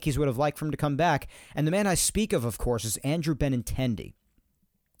the Yankees would have liked for him to come back. And the man I speak of course, is Andrew Benintendi.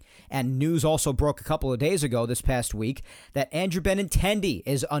 And news also broke a couple of days ago, this past week, that Andrew Benintendi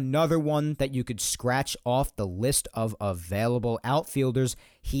is another one that you could scratch off the list of available outfielders.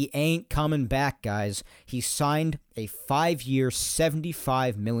 He ain't coming back, guys. He signed a 5-year,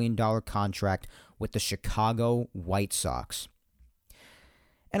 $75 million contract with the Chicago White Sox.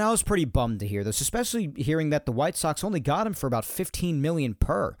 And I was pretty bummed to hear this, especially hearing that the White Sox only got him for about $15 million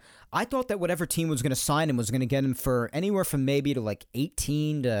per. I thought that whatever team was going to sign him was going to get him for anywhere from maybe to like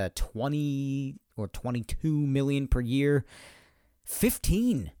 18 to 20 or 22 million per year.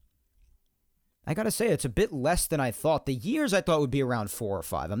 15. I got to say, it's a bit less than I thought. The years I thought would be around 4 or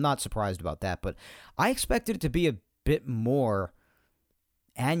 5. I'm not surprised about that, but I expected it to be a bit more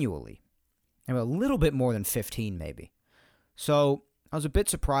annually. I mean, a little bit more than 15 maybe. So I was a bit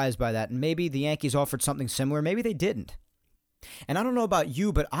surprised by that, and maybe the Yankees offered something similar. Maybe they didn't. And I don't know about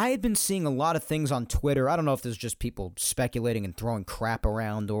you, but I had been seeing a lot of things on Twitter. I don't know if this is just people speculating and throwing crap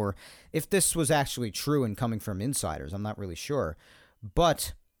around, or if this was actually true and coming from insiders. I'm not really sure.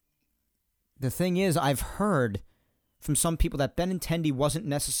 But the thing is, I've heard from some people that Benintendi wasn't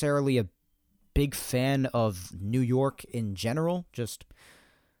necessarily a big fan of New York in general. Just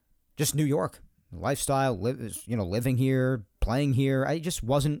New York. Lifestyle, living here, playing here. I just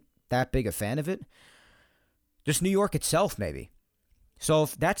wasn't that big a fan of it. Just New York itself, maybe. So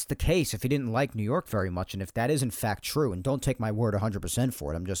if that's the case, if he didn't like New York very much, and if that is in fact true, and don't take my word 100%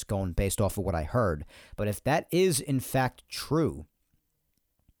 for it, I'm just going based off of what I heard, but if that is in fact true,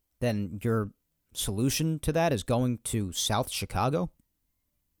 then your solution to that is going to South Chicago?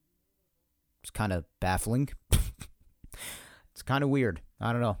 It's kind of baffling. It's kind of weird.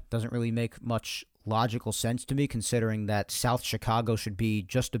 I don't know. Doesn't really make much logical sense to me, considering that South Chicago should be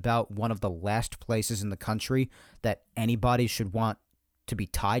just about one of the last places in the country that anybody should want to be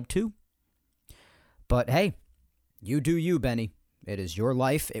tied to. But hey, you do you, Benny. It is your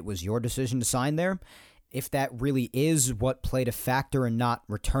life. It was your decision to sign there. If that really is what played a factor in not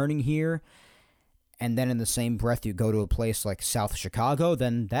returning here, and then in the same breath you go to a place like South Chicago,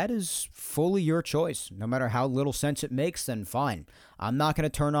 then that is fully your choice. No matter how little sense it makes, then fine. I'm not going to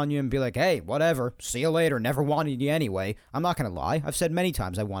turn on you and be like, hey, whatever, see you later, never wanted you anyway. I'm not going to lie. I've said many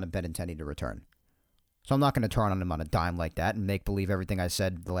times I wanted Benintendi to return. So I'm not going to turn on him on a dime like that and make believe everything I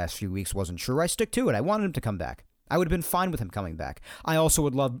said the last few weeks wasn't true. I stick to it. I wanted him to come back. I would have been fine with him coming back. I also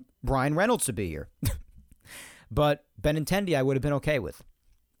would love Bryan Reynolds to be here. But Benintendi I would have been okay with.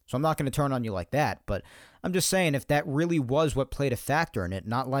 So I'm not going to turn on you like that. But I'm just saying, if that really was what played a factor in it,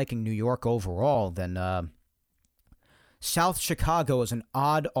 not liking New York overall, then South Chicago is an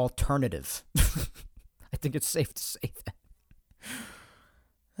odd alternative. I think it's safe to say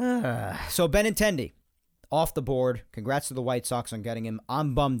that. So Benintendi, off the board. Congrats to the White Sox on getting him.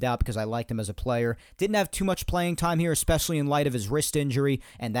 I'm bummed out because I liked him as a player. Didn't have too much playing time here, especially in light of his wrist injury,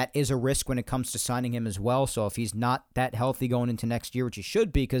 and that is a risk when it comes to signing him as well. So if he's not that healthy going into next year, which he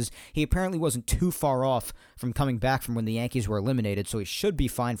should be, because he apparently wasn't too far off from coming back from when the Yankees were eliminated, so he should be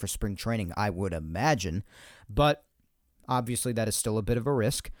fine for spring training, I would imagine. But obviously that is still a bit of a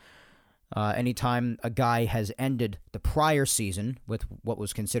risk. Anytime a guy has ended the prior season with what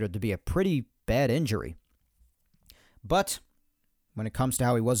was considered to be a pretty bad injury. But when it comes to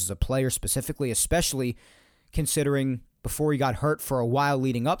how he was as a player specifically, especially considering before he got hurt for a while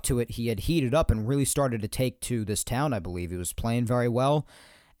leading up to it, he had heated up and really started to take to this town, I believe. He was playing very well,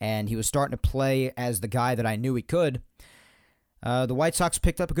 and he was starting to play as the guy that I knew he could. The White Sox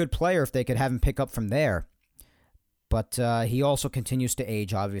picked up a good player if they could have him pick up from there. But he also continues to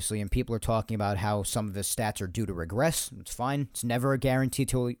age, obviously, and people are talking about how some of his stats are due to regress. It's fine. It's never a guarantee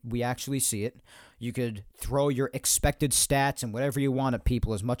till we actually see it. You could throw your expected stats and whatever you want at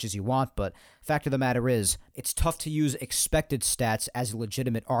people as much as you want, but fact of the matter is, it's tough to use expected stats as a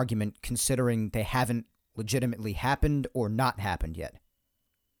legitimate argument considering they haven't legitimately happened or not happened yet.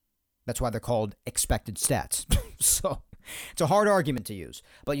 That's why they're called expected stats. So it's a hard argument to use.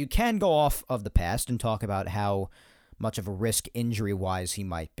 But you can go off of the past and talk about how much of a risk injury-wise he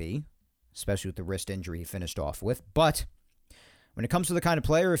might be, especially with the wrist injury he finished off with. But when it comes to the kind of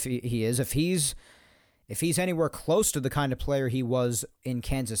player if he's anywhere close to the kind of player he was in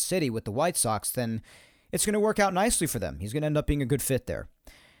Kansas City with the White Sox, then it's going to work out nicely for them. He's going to end up being a good fit there.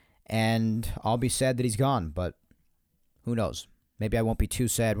 And I'll be sad that he's gone, but who knows? Maybe I won't be too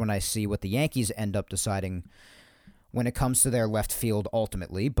sad when I see what the Yankees end up deciding when it comes to their left field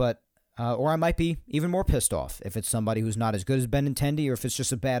ultimately, but or I might be even more pissed off if it's somebody who's not as good as Benintendi or if it's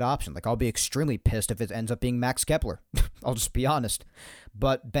just a bad option. Like, I'll be extremely pissed if it ends up being Max Kepler. I'll just be honest.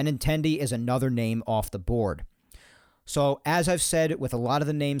 But Benintendi is another name off the board. So, as I've said with a lot of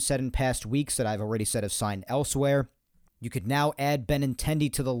the names said in past weeks that I've already said have signed elsewhere, you could now add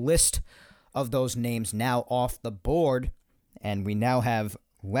Benintendi to the list of those names now off the board, and we now have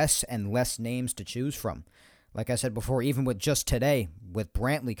less and less names to choose from. Like I said before, even with just today, with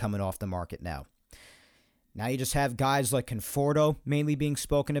Brantley coming off the market now. Now you just have guys like Conforto mainly being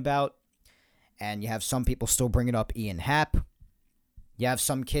spoken about, and you have some people still bringing up Ian Happ. You have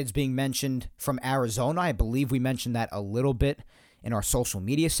some kids being mentioned from Arizona. I believe we mentioned that a little bit in our social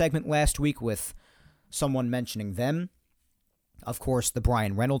media segment last week with someone mentioning them. Of course, the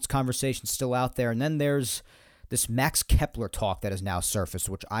Bryan Reynolds conversation is still out there, and then there's this Max Kepler talk that has now surfaced,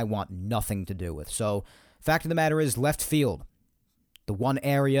 which I want nothing to do with. So, fact of the matter is, left field, the one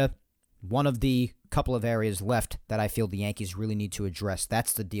of the couple of areas left that I feel the Yankees really need to address.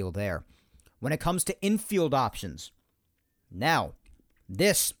 That's the deal there. When it comes to infield options, now,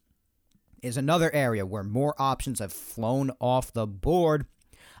 this is another area where more options have flown off the board.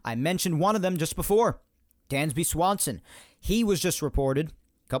 I mentioned one of them just before, Dansby Swanson. He was just reported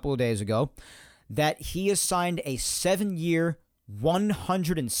a couple of days ago that he has signed a 7-year,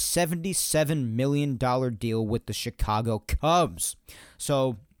 $177 million deal with the Chicago Cubs.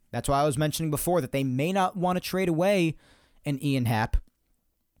 So that's why I was mentioning before that they may not want to trade away an Ian Happ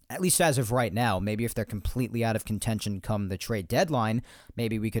At least as of right now. Maybe if they're completely out of contention come the trade deadline,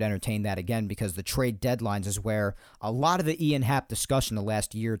 maybe we could entertain that again, because the trade deadlines is where a lot of the Ian Happ discussion the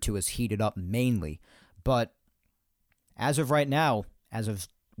last year or two has heated up mainly. But as of right now, as of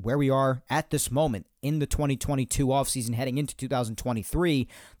where we are at this moment in the 2022 offseason heading into 2023,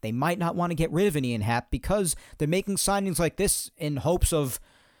 they might not want to get rid of an Ian Happ because they're making signings like this in hopes of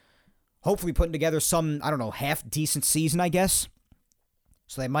hopefully putting together some, half-decent season, I guess.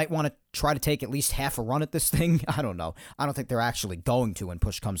 So they might want to try to take at least half a run at this thing. I don't know. I don't think they're actually going to when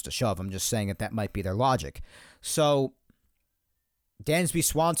push comes to shove. I'm just saying that might be their logic. So, Dansby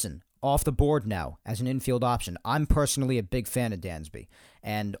Swanson, off the board now as an infield option. I'm personally a big fan of Dansby.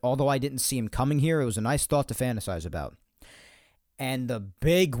 And although I didn't see him coming here, it was a nice thought to fantasize about. And the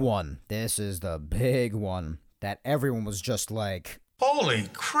big one, this is the big one that everyone was just like, holy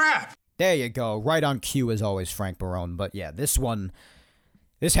crap! There you go. Right on cue as always, Frank Barone. But yeah, this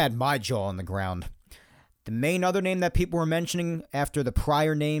had my jaw on the ground. The main other name that people were mentioning after the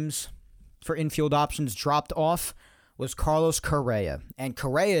prior names for infield options dropped off was Carlos Correa. And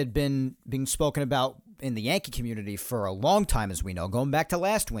Correa had been being spoken about in the Yankee community for a long time, as we know, going back to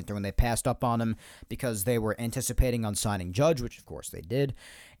last winter when they passed up on him because they were anticipating on signing Judge, which of course they did.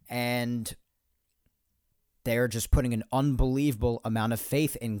 And they're just putting an unbelievable amount of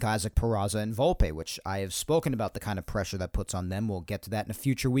faith in guys like Peraza and Volpe, which I have spoken about the kind of pressure that puts on them. We'll get to that in a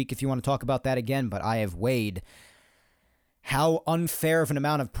future week if you want to talk about that again, but I have weighed how unfair of an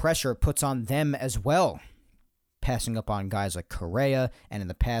amount of pressure it puts on them as well, passing up on guys like Correa and in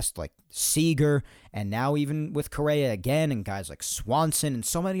the past like Seager, and now even with Correa again and guys like Swanson and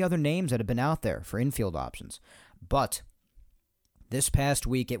so many other names that have been out there for infield options. But this past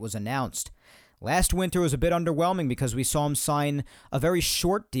week it was announced. Last winter was a bit underwhelming because we saw him sign a very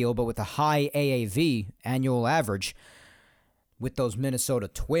short deal but with a high AAV, annual average, with those Minnesota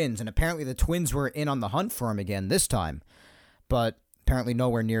Twins. And apparently the Twins were in on the hunt for him again this time, but apparently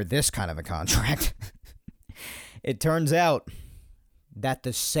nowhere near this kind of a contract. It turns out that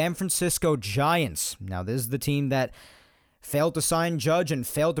the San Francisco Giants, now this is the team that failed to sign Judge and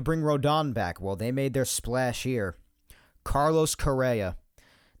failed to bring Rodon back. Well, they made their splash here. Carlos Correa,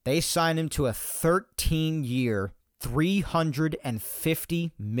 they signed him to a 13-year,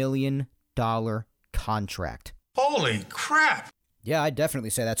 $350 million contract. Holy crap! Yeah, I'd definitely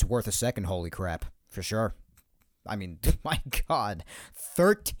say that's worth a second holy crap, for sure. I mean, my God,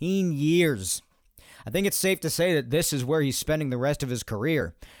 13 years. I think it's safe to say that this is where he's spending the rest of his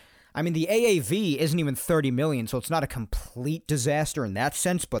career. I mean, the AAV isn't even $30 million, so it's not a complete disaster in that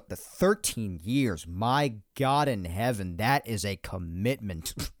sense, but the 13 years, my God in heaven, that is a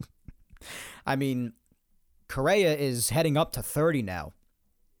commitment. I mean, Correa is heading up to 30 now.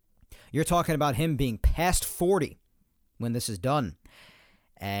 You're talking about him being past 40 when this is done.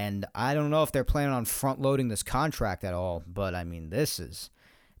 And I don't know if they're planning on front-loading this contract at all, but I mean, it's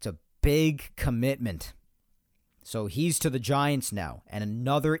a big commitment. So he's to the Giants now, and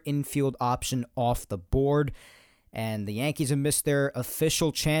another infield option off the board. And the Yankees have missed their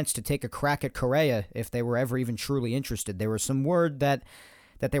official chance to take a crack at Correa if they were ever even truly interested. There was some word that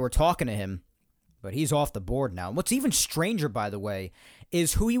they were talking to him, but he's off the board now. And what's even stranger, by the way,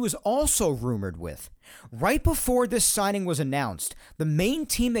 is who he was also rumored with. Right before this signing was announced, the main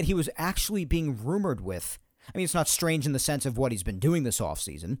team that he was actually being rumored with, I mean, it's not strange in the sense of what he's been doing this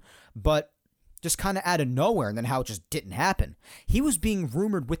offseason, but just kind of out of nowhere, and then how it just didn't happen. He was being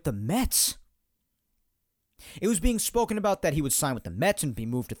rumored with the Mets. It was being spoken about that he would sign with the Mets and be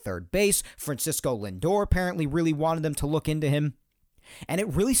moved to third base. Francisco Lindor apparently really wanted them to look into him. And it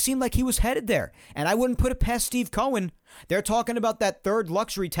really seemed like he was headed there. And I wouldn't put it past Steve Cohen. They're talking about that third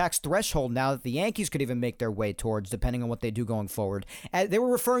luxury tax threshold now that the Yankees could even make their way towards, depending on what they do going forward. And they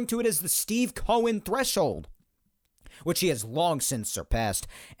were referring to it as the Steve Cohen threshold, which he has long since surpassed,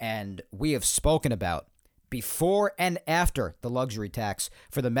 and we have spoken about before and after the luxury tax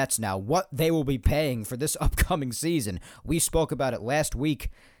for the Mets now, what they will be paying for this upcoming season. We spoke about it last week,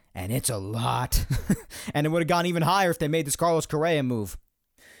 and it's a lot. And it would have gone even higher if they made this Carlos Correa move.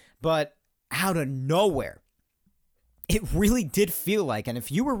 But out of nowhere, it really did feel like, and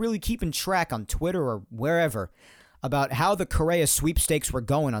if you were really keeping track on Twitter or wherever about how the Correa sweepstakes were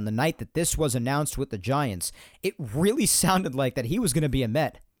going on the night that this was announced with the Giants, it really sounded like that he was going to be a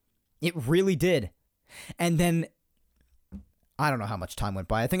Met. It really did. And then, I don't know how much time went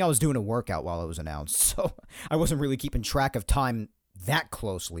by. I think I was doing a workout while it was announced, so I wasn't really keeping track of time that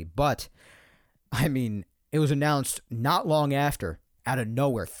closely. But, I mean, it was announced not long after, out of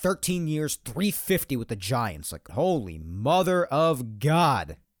nowhere, 13 years, $350 with the Giants. Like, holy mother of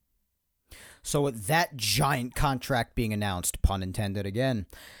God. So with that giant contract being announced, pun intended again,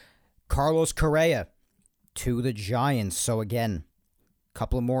 Carlos Correa to the Giants. So again, a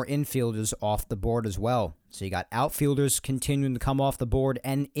couple of more infielders off the board as well. So you got outfielders continuing to come off the board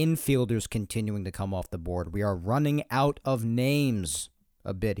and infielders continuing to come off the board. We are running out of names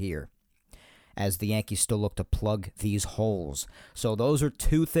a bit here as the Yankees still look to plug these holes. So those are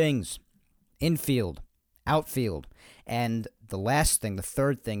two things: infield, outfield, and the last thing, the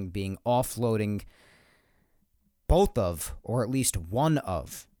third thing, being offloading both of, or at least one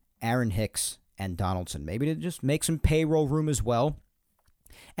of, Aaron Hicks and Donaldson. Maybe to just make some payroll room as well.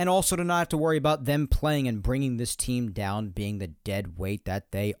 And also to not have to worry about them playing and bringing this team down, being the dead weight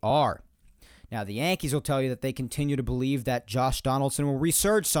that they are. Now, the Yankees will tell you that they continue to believe that Josh Donaldson will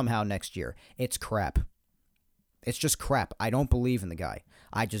resurge somehow next year. It's crap. It's just crap. I don't believe in the guy.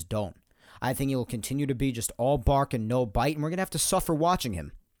 I just don't. I think he'll continue to be just all bark and no bite, and we're going to have to suffer watching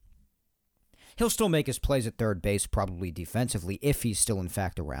him. He'll still make his plays at third base, probably defensively, if he's still in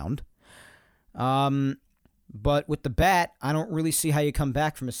fact around. But with the bat, I don't really see how you come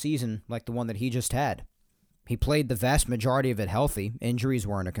back from a season like the one that he just had. He played the vast majority of it healthy. Injuries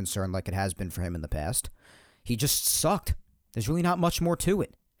weren't a concern like it has been for him in the past. He just sucked. There's really not much more to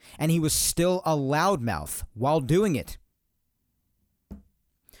it. And he was still a loudmouth while doing it.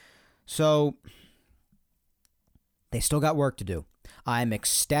 So, they still got work to do. I'm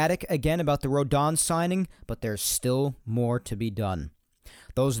ecstatic again about the Rodon signing, but there's still more to be done.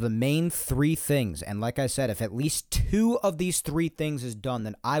 Those are the main three things. And like I said, if at least two of these three things is done,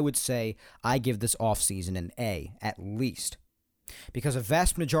 then I would say I give this offseason an A, at least. Because a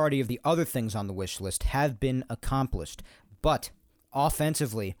vast majority of the other things on the wish list have been accomplished. But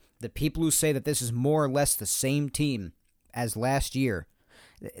offensively, the people who say that this is more or less the same team as last year,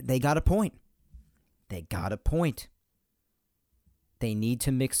 they got a point. They got a point. They need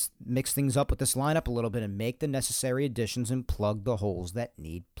to mix things up with this lineup a little bit and make the necessary additions and plug the holes that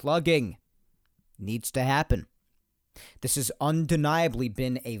need plugging. Needs to happen. This has undeniably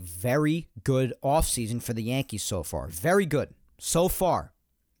been a very good offseason for the Yankees so far. Very good. So far.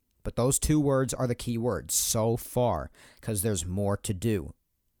 But those two words are the key words. So far. Because there's more to do.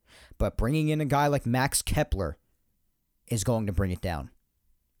 But bringing in a guy like Max Kepler is going to bring it down.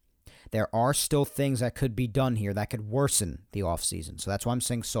 There are still things that could be done here that could worsen the offseason. So that's why I'm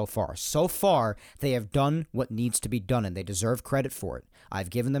saying so far. So far, they have done what needs to be done, and they deserve credit for it. I've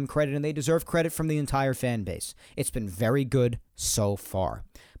given them credit, and they deserve credit from the entire fan base. It's been very good so far,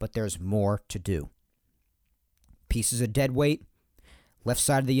 but there's more to do. Pieces of dead weight, left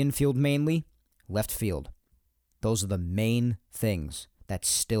side of the infield mainly, left field. Those are the main things that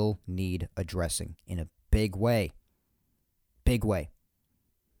still need addressing in a big way. Big way.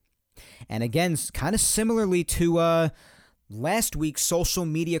 And again, kind of similarly to last week's social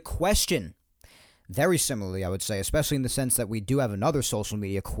media question. Very similarly, I would say, especially in the sense that we do have another social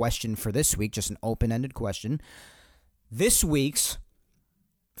media question for this week, just an open-ended question. This week's,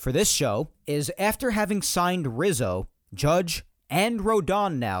 for this show, is after having signed Rizzo, Judge, and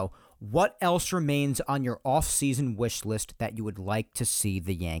Rodon now, what else remains on your off-season wish list that you would like to see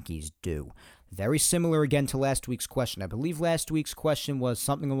the Yankees do? Very similar again to last week's question. I believe last week's question was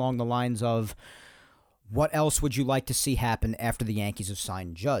something along the lines of, what else would you like to see happen after the Yankees have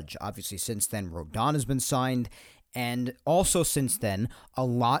signed Judge? Obviously, since then, Rodon has been signed. And also since then, a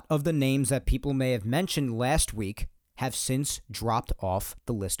lot of the names that people may have mentioned last week have since dropped off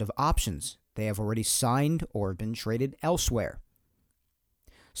the list of options. They have already signed or been traded elsewhere.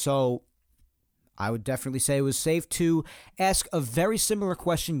 So I would definitely say it was safe to ask a very similar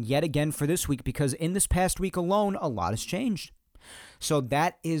question yet again for this week, because in this past week alone, a lot has changed. So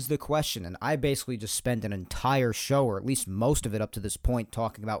that is the question, and I basically just spent an entire show, or at least most of it up to this point,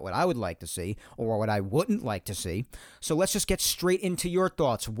 talking about what I would like to see or what I wouldn't like to see. So let's just get straight into your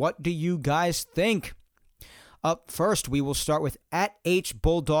thoughts. What do you guys think? Up first, we will start with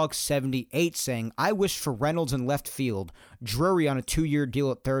 @HBulldog78 saying, I wish for Reynolds in left field, Drury on a 2-year deal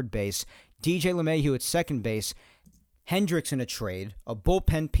at third base, DJ LeMahieu at second base, Hendricks in a trade, a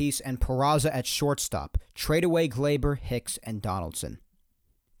bullpen piece, and Peraza at shortstop. Trade away Gleyber, Hicks, and Donaldson.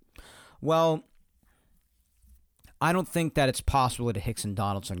 Well, I don't think that it's possible that Hicks and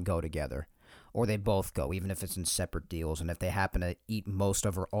Donaldson go together, or they both go, even if it's in separate deals, and if they happen to eat most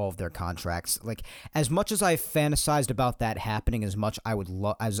of or all of their contracts. Like, as much as I've fantasized about that happening, as much I would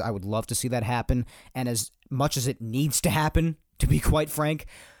love to see that happen, and as much as it needs to happen, to be quite frank,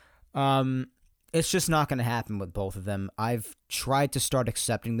 it's just not going to happen with both of them. I've tried to start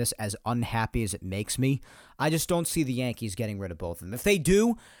accepting this, as unhappy as it makes me. I just don't see the Yankees getting rid of both of them. If they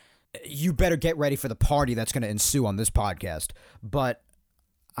do, you better get ready for the party that's going to ensue on this podcast. But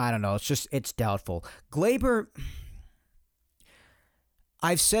I don't know. It's doubtful. Gleyber,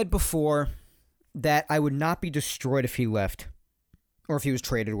 I've said before that I would not be destroyed if he left, or if he was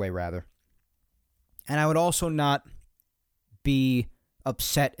traded away, rather. And I would also not be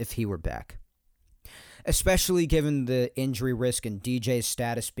upset if he were back, especially given the injury risk and DJ's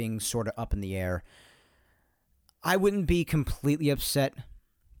status being sort of up in the air. I wouldn't be completely upset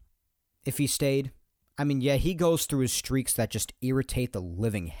if he stayed. I mean, yeah, he goes through his streaks that just irritate the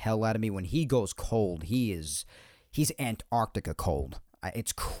living hell out of me. When he goes cold, he's Antarctica cold.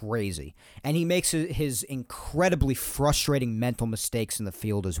 It's crazy. And he makes his incredibly frustrating mental mistakes in the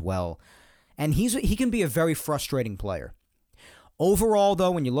field as well. And he can be a very frustrating player. Overall,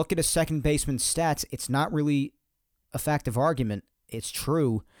 though, when you look at his second baseman stats, it's not really a fact of argument. It's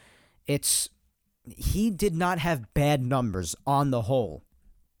true. He did not have bad numbers on the whole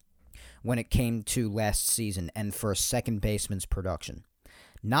when it came to last season and for a second baseman's production.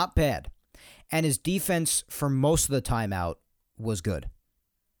 Not bad. And his defense for most of the time out was good.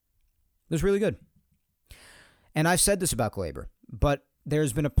 It was really good. And I've said this about Gleyber, but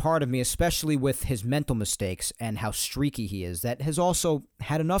there's been a part of me, especially with his mental mistakes and how streaky he is, that has also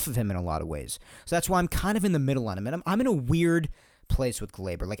had enough of him in a lot of ways. So that's why I'm kind of in the middle on him. And I'm in a weird place with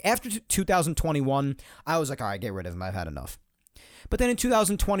Gleyber. Like, after 2021, I was like, all right, get rid of him. I've had enough. But then in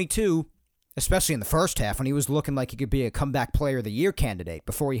 2022, especially in the first half, when he was looking like he could be a comeback player of the year candidate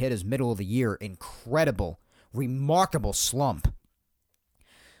before he hit his middle of the year incredible, remarkable slump.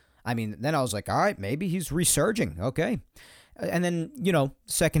 I mean, then I was like, all right, maybe he's resurging. Okay. And then,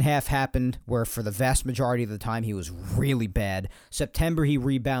 second half happened where for the vast majority of the time he was really bad. September he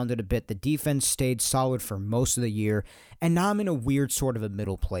rebounded a bit. The defense stayed solid for most of the year. And now I'm in a weird sort of a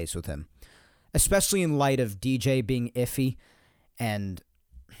middle place with him, especially in light of DJ being iffy. And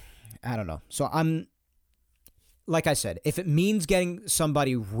I don't know. So like I said, if it means getting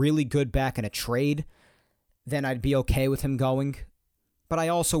somebody really good back in a trade, then I'd be okay with him going. But I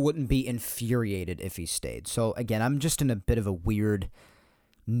also wouldn't be infuriated if he stayed. So, again, I'm just in a bit of a weird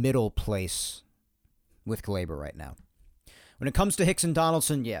middle place with Gleyber right now. When it comes to Hicks and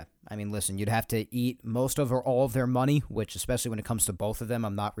Donaldson, yeah. I mean, listen, you'd have to eat most of or all of their money, which, especially when it comes to both of them,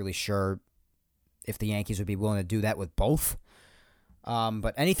 I'm not really sure if the Yankees would be willing to do that with both.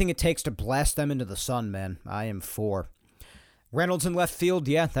 But anything it takes to blast them into the sun, man, I am for. Reynolds in left field,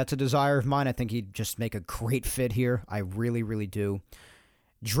 yeah, that's a desire of mine. I think he'd just make a great fit here. I really, really do.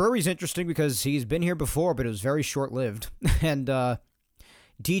 Drury's interesting because he's been here before, but it was very short-lived. And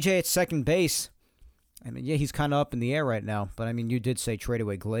DJ at second base, I mean, yeah, he's kind of up in the air right now. But, I mean, you did say trade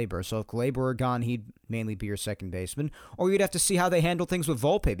away Gleyber. So if Gleyber were gone, he'd mainly be your second baseman. Or you'd have to see how they handle things with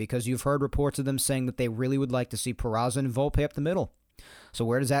Volpe, because you've heard reports of them saying that they really would like to see Peraza and Volpe up the middle. So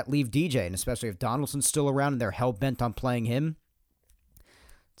where does that leave DJ? And especially if Donaldson's still around and they're hell-bent on playing him,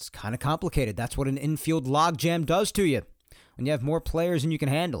 it's kind of complicated. That's what an infield logjam does to you. When you have more players than you can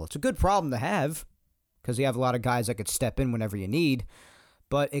handle. It's a good problem to have because you have a lot of guys that could step in whenever you need,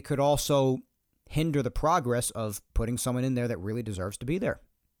 but it could also hinder the progress of putting someone in there that really deserves to be there.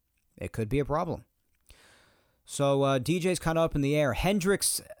 It could be a problem. So DJ's kind of up in the air.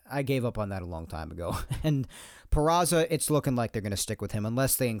 Hendricks, I gave up on that a long time ago. And Peraza, it's looking like they're going to stick with him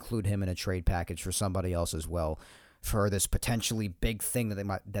unless they include him in a trade package for somebody else as well for this potentially big thing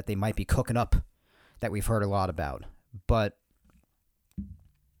that they might be cooking up that we've heard a lot about. But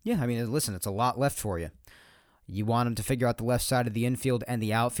yeah, I mean, listen, it's a lot left for you. You want him to figure out the left side of the infield and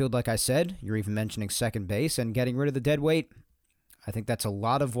the outfield, like I said. You're even mentioning second base and getting rid of the dead weight. I think that's a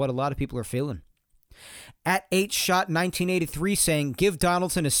lot of what a lot of people are feeling. At 8shot1983 saying, give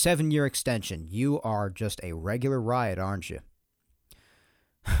Donaldson a 7-year extension. You are just a regular riot, aren't you?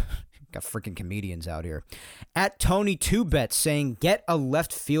 Got freaking comedians out here. At Tony2Bet saying, get a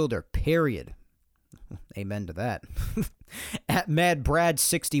left fielder, period. Amen to that. At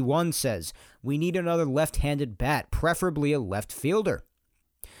MadBrad61 says, we need another left-handed bat, preferably a left fielder.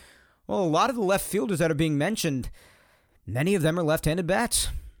 Well, a lot of the left fielders that are being mentioned, many of them are left-handed bats.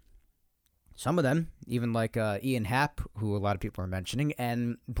 Some of them, even like Ian Happ, who a lot of people are mentioning,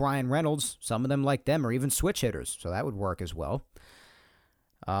 and Brian Reynolds, some of them like them are even switch hitters, so that would work as well.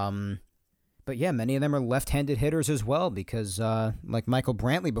 But yeah, many of them are left-handed hitters as well because like Michael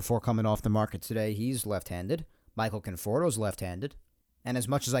Brantley before coming off the market today, he's left-handed. Michael Conforto's left-handed. And as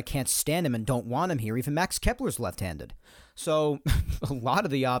much as I can't stand him and don't want him here, even Max Kepler's left-handed. So a lot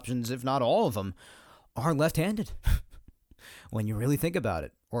of the options, if not all of them, are left-handed when you really think about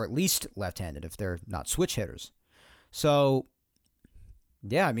it. Or at least left-handed if they're not switch hitters. So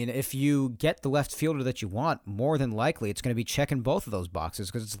yeah, I mean, if you get the left fielder that you want, more than likely it's going to be checking both of those boxes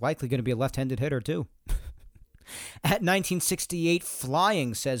because it's likely going to be a left-handed hitter too. At 1968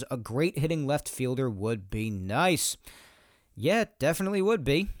 Flying says, a great hitting left fielder would be nice. Yeah, it definitely would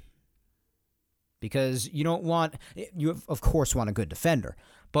be. Because you of course want a good defender.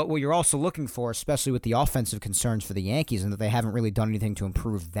 But what you're also looking for, especially with the offensive concerns for the Yankees and that they haven't really done anything to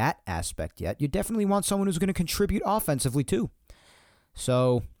improve that aspect yet, you definitely want someone who's going to contribute offensively too.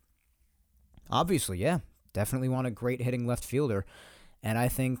 So, obviously, yeah, definitely want a great hitting left fielder. And I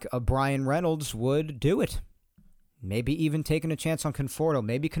think a Bryan Reynolds would do it. Maybe even taking a chance on Conforto.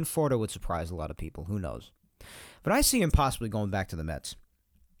 Maybe Conforto would surprise a lot of people. Who knows? But I see him possibly going back to the Mets.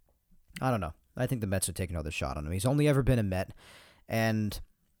 I don't know. I think the Mets would take another shot on him. He's only ever been a Met, and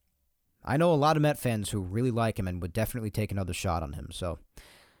I know a lot of Met fans who really like him and would definitely take another shot on him. So,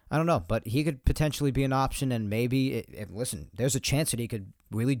 I don't know, but he could potentially be an option, and maybe, listen, there's a chance that he could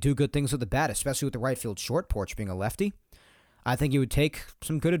really do good things with the bat, especially with the right field short porch being a lefty. I think he would take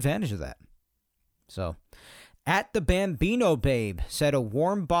some good advantage of that. So, at the Bambino Babe said a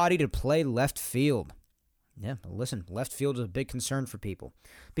warm body to play left field. Yeah, listen, left field is a big concern for people.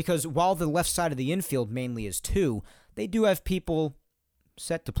 Because while the left side of the infield mainly is two, they do have people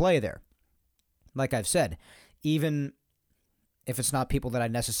set to play there. Like I've said, even if it's not people that I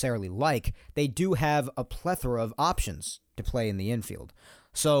necessarily like, they do have a plethora of options to play in the infield.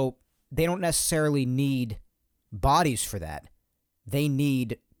 So they don't necessarily need bodies for that. They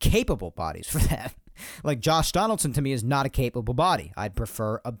need capable bodies for that. Like Josh Donaldson to me is not a capable body. I'd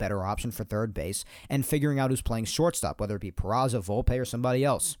prefer a better option for third base and figuring out who's playing shortstop, whether it be Peraza, Volpe, or somebody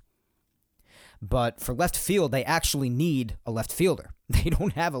else. But for left field, they actually need a left fielder. They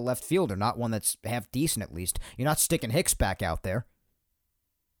don't have a left fielder, not one that's half decent at least. You're not sticking Hicks back out there.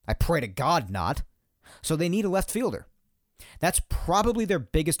 I pray to God not. So they need a left fielder. That's probably their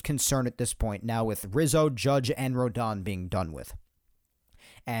biggest concern at this point now with Rizzo, Judge, and Rodon being done with.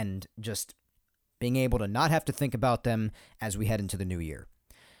 And just being able to not have to think about them as we head into the new year.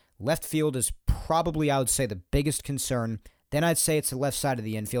 Left field is probably, I would say, the biggest concern. Then I'd say it's the left side of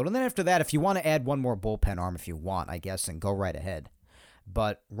the infield. And then after that, if you want to add one more bullpen arm if you want, I guess, then go right ahead.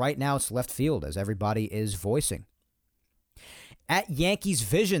 But right now it's left field, as everybody is voicing. At Yankees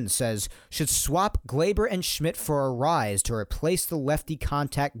Vision says, should swap Glaber and Schmidt for a Rise to replace the lefty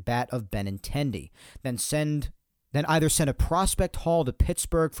contact bat of Benintendi. Then either send a prospect haul to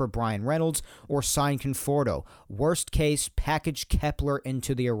Pittsburgh for Bryan Reynolds or sign Conforto. Worst case, package Kepler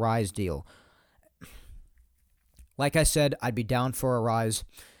into the Arise deal. Like I said, I'd be down for Arise,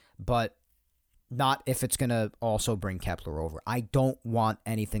 but not if it's going to also bring Kepler over. I don't want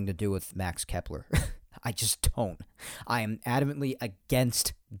anything to do with Max Kepler. I just don't. I am adamantly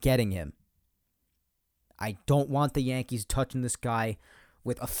against getting him. I don't want the Yankees touching this guy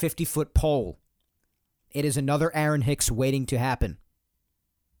with a 50-foot pole. It is another Aaron Hicks waiting to happen.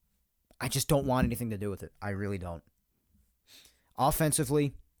 I just don't want anything to do with it. I really don't.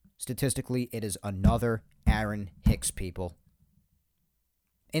 Offensively, statistically, it is another Aaron Hicks, people.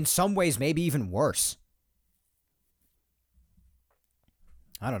 In some ways, maybe even worse.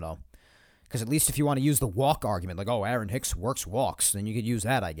 I don't know. Because at least if you want to use the walk argument, like, oh, Aaron Hicks works walks, then you could use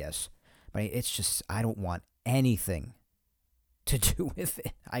that, I guess. But it's just, I don't want anything to do with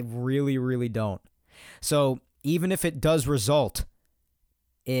it. I really, really don't. So even if it does result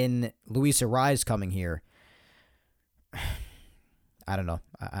in Luis Arraez coming here, I don't know.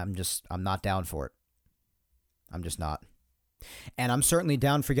 I'm not down for it. I'm just not. And I'm certainly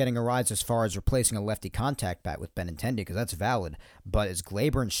down for getting Arraez as far as replacing a lefty contact bat with Benintendi, because that's valid. But is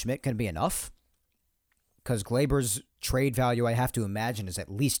Glaber and Schmidt going to be enough? Because Glaber's trade value, I have to imagine, is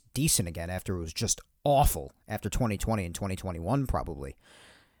at least decent again after it was just awful after 2020 and 2021 probably.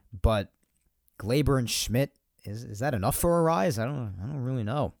 But Glaber and Schmidt, is that enough for Arraez? I don't really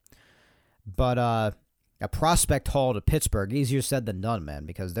know. But a prospect haul to Pittsburgh, easier said than done, man,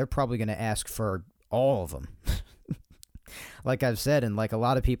 because they're probably going to ask for all of them. Like I've said, and like a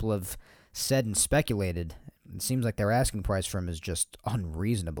lot of people have said and speculated, it seems like their asking price for him is just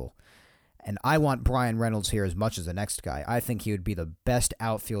unreasonable. And I want Bryan Reynolds here as much as the next guy. I think he would be the best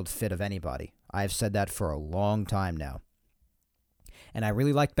outfield fit of anybody. I've said that for a long time now. And I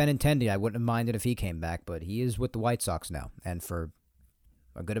really like Benintendi. I wouldn't have minded if he came back, but he is with the White Sox now, and for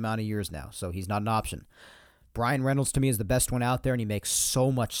a good amount of years now, so he's not an option. Bryan Reynolds, to me, is the best one out there, and he makes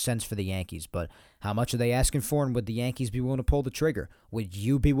so much sense for the Yankees. But how much are they asking for, and would the Yankees be willing to pull the trigger? Would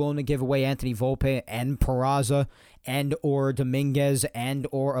you be willing to give away Anthony Volpe and Peraza and or Dominguez and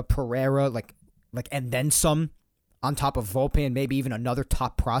or a Pereira, like and then some on top of Volpe and maybe even another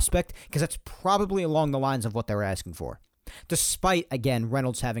top prospect? Because that's probably along the lines of what they're asking for. Despite, again,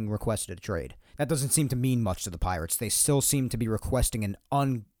 Reynolds having requested a trade. That doesn't seem to mean much to the Pirates. They still seem to be requesting an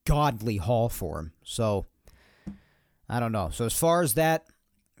ungodly haul for him. So I don't know. So as far as that,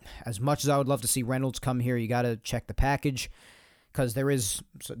 as much as I would love to see Reynolds come here, you got to check the package because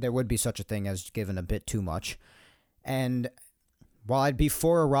there would be such a thing as given a bit too much. And while I'd be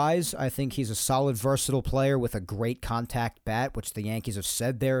for a rise, I think he's a solid, versatile player with a great contact bat, which the Yankees have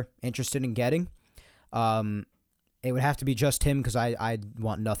said they're interested in getting. It would have to be just him because I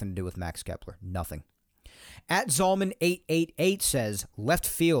want nothing to do with Max Kepler. Nothing. At Zalman888 says, left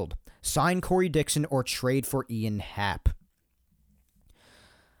field, sign Corey Dickerson or trade for Ian Happ.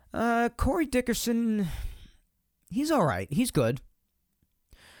 Corey Dickerson, he's all right. He's good.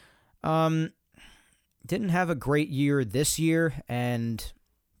 Didn't have a great year this year, and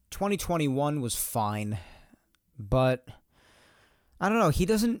 2021 was fine. But I don't know. He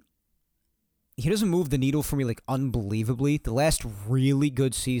doesn't move the needle for me like unbelievably. The last really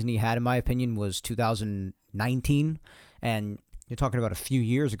good season he had, in my opinion, was 2019, and you're talking about a few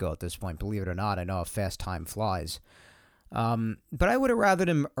years ago at this point. Believe it or not, I know how fast time flies. But I would have rathered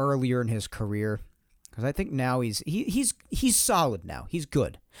him earlier in his career because I think now he's solid now. He's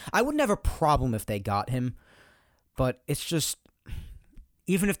good. I wouldn't have a problem if they got him, but it's just,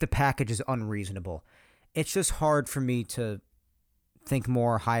 even if the package is unreasonable, it's just hard for me to think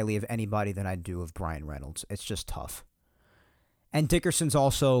more highly of anybody than I do of Bryan Reynolds. It's just tough. And Dickerson's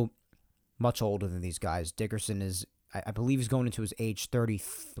also much older than these guys. Dickerson is, I believe he's going into his age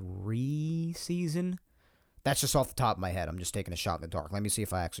 33 season. That's just off the top of my head. I'm just taking a shot in the dark. Let me see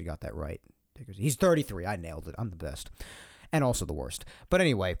if I actually got that right. He's 33. I nailed it. I'm the best. And also the worst. But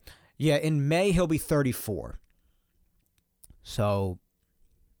anyway, yeah, in May he'll be 34. So,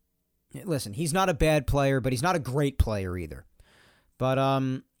 listen, he's not a bad player, but he's not a great player either. But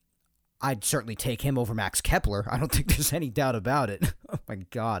I'd certainly take him over Max Kepler. I don't think there's any doubt about it. Oh, my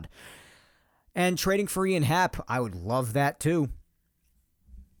God. And trading for Ian Happ, I would love that too.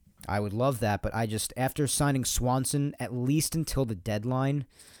 I would love that, but after signing Swanson, at least until the deadline,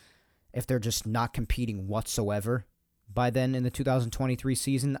 if they're just not competing whatsoever by then in the 2023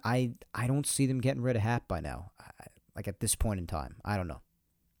 season, I don't see them getting rid of Happ by now. Like at this point in time. I don't know.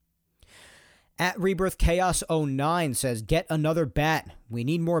 At Rebirth Chaos 09 says, get another bat. We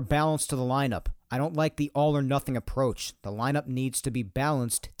need more balance to the lineup. I don't like the all or nothing approach. The lineup needs to be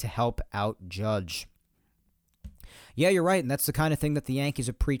balanced to help out Judge. Yeah, you're right, and that's the kind of thing that the Yankees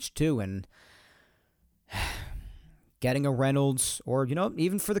have preached too, and getting a Reynolds, or,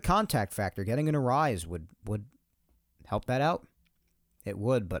 even for the contact factor, getting an Arise would help that out. It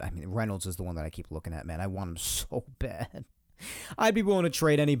would, but, Reynolds is the one that I keep looking at, man. I want him so bad. I'd be willing to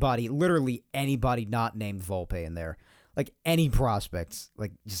trade anybody, literally anybody not named Volpe in there. Like, any prospects.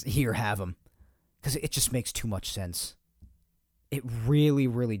 Like, just here, have them. Because it just makes too much sense. It really,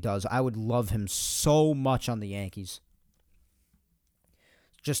 really does. I would love him so much on the Yankees.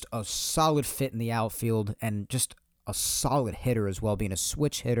 Just a solid fit in the outfield and just a solid hitter as well, being a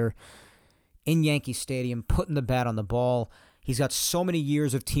switch hitter in Yankee Stadium, putting the bat on the ball. He's got so many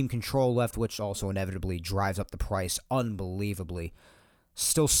years of team control left, which also inevitably drives up the price unbelievably.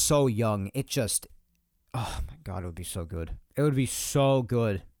 Still so young. It just, oh my God, it would be so good. It would be so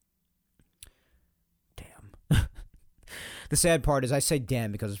good. The sad part is I say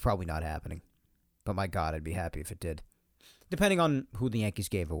damn because it's probably not happening. But my God, I'd be happy if it did. Depending on who the Yankees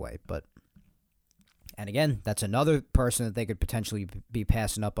gave away. And again, that's another person that they could potentially be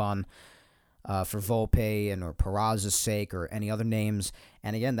passing up on for Volpe or Peraza's sake or any other names.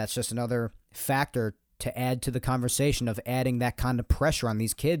 And again, that's just another factor to add to the conversation of adding that kind of pressure on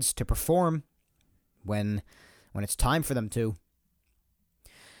these kids to perform when it's time for them to.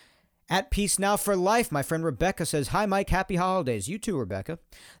 At Peace Now for Life, my friend Rebecca says, hi, Mike. Happy holidays. You too, Rebecca.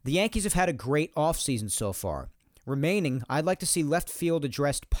 The Yankees have had a great offseason so far. Remaining, I'd like to see left field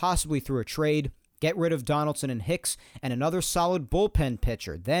addressed possibly through a trade, get rid of Donaldson and Hicks, and another solid bullpen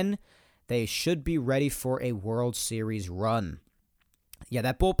pitcher. Then they should be ready for a World Series run. Yeah,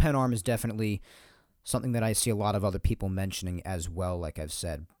 that bullpen arm is definitely something that I see a lot of other people mentioning as well, like I've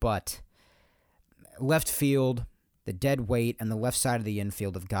said. But left field, the dead weight, and the left side of the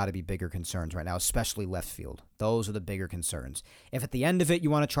infield have got to be bigger concerns right now, especially left field. Those are the bigger concerns. If at the end of it you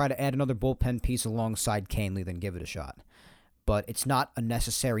want to try to add another bullpen piece alongside Canely, then give it a shot. But it's not a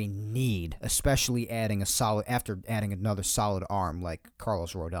necessary need, especially after adding another solid arm like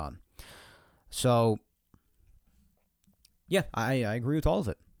Carlos Rodon. So, yeah, I agree with all of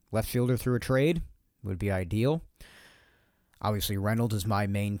it. Left fielder through a trade would be ideal. Obviously, Reynolds is my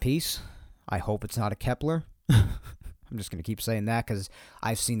main piece. I hope it's not a Kepler. I'm just going to keep saying that because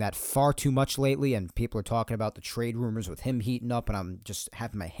I've seen that far too much lately, and people are talking about the trade rumors with him heating up, and I'm just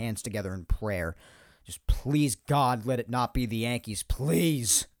having my hands together in prayer. Just please, God, let it not be the Yankees,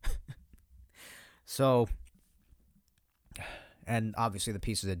 please. So, And obviously the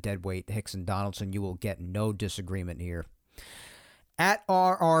pieces of deadweight, Hicks and Donaldson, you will get no disagreement here. At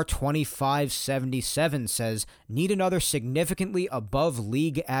RR2577 says, need another significantly above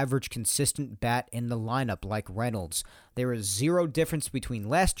league average consistent bat in the lineup like Reynolds. There is zero difference between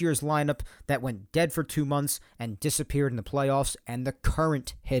last year's lineup that went dead for 2 months and disappeared in the playoffs and the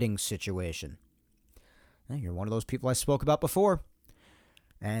current hitting situation. Now, you're one of those people I spoke about before.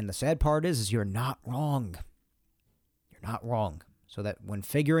 And the sad part is you're not wrong. You're not wrong. So that when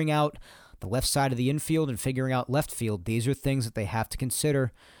figuring out the left side of the infield and figuring out left field, these are things that they have to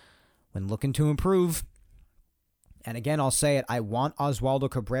consider when looking to improve. And again, I'll say it, I want Oswaldo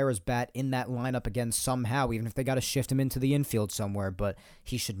Cabrera's bat in that lineup again somehow, even if they got to shift him into the infield somewhere, but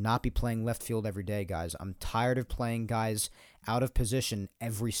he should not be playing left field every day, guys. I'm tired of playing guys out of position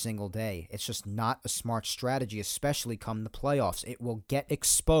every single day. It's just not a smart strategy, especially come the playoffs. It will get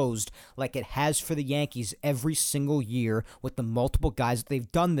exposed like it has for the Yankees every single year with the multiple guys that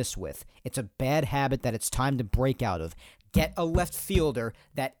they've done this with. It's a bad habit that it's time to break out of. Get a left fielder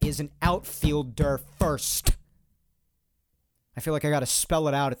that is an outfielder first. I feel like I got to spell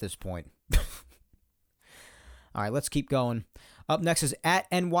it out at this point. All right, let's keep going. Up next is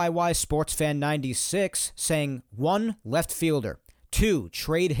at NYY SportsFan 96 saying 1. Left fielder. 2.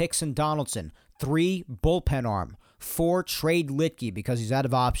 Trade Hicks and Donaldson. 3. Bullpen arm. 4. Trade Litke because he's out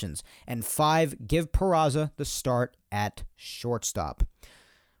of options. And 5. Give Peraza the start at shortstop.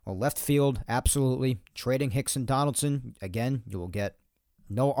 Well, left field, absolutely. Trading Hicks and Donaldson, again, you will get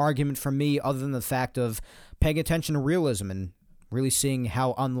no argument from me other than the fact of paying attention to realism and really seeing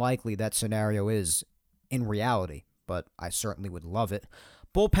how unlikely that scenario is in reality. But I certainly would love it.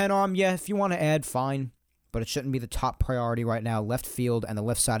 Bullpen arm, yeah, if you want to add, fine. But it shouldn't be the top priority right now. Left field and the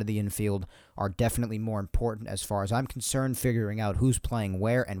left side of the infield are definitely more important as far as I'm concerned, figuring out who's playing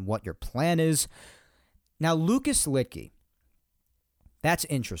where and what your plan is. Now, Lucas Litke, that's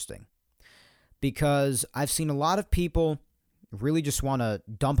interesting. Because I've seen a lot of people really just want to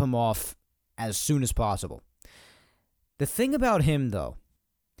dump him off as soon as possible. The thing about him, though,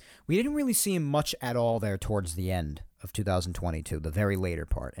 we didn't really see him much at all there towards the end of 2022, the very later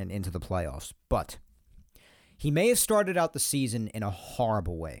part, and into the playoffs. But he may have started out the season in a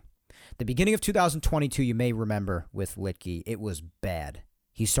horrible way. The beginning of 2022, you may remember with Litke, it was bad.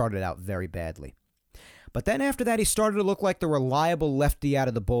 He started out very badly. But then after that, he started to look like the reliable lefty out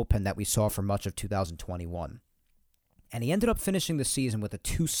of the bullpen that we saw for much of 2021. And he ended up finishing the season with a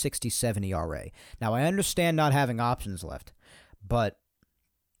 2.67 ERA. Now, I understand not having options left, but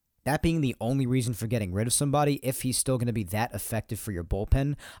that being the only reason for getting rid of somebody, if he's still going to be that effective for your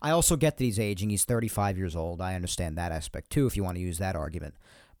bullpen, I also get that he's aging. He's 35 years old. I understand that aspect, too, if you want to use that argument.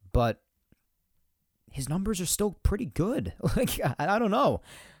 But his numbers are still pretty good. Like, I don't know.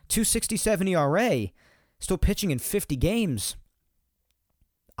 2.67 ERA, still pitching in 50 games.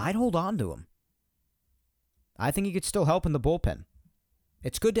 I'd hold on to him. I think he could still help in the bullpen.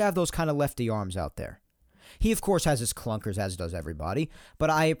 It's good to have those kind of lefty arms out there. He, of course, has his clunkers, as does everybody, but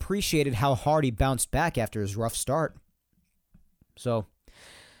I appreciated how hard he bounced back after his rough start. So,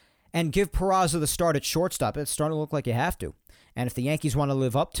 and give Peraza the start at shortstop. It's starting to look like you have to. And if the Yankees want to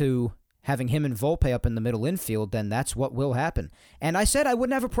live up to having him and Volpe up in the middle infield, then that's what will happen. And I said I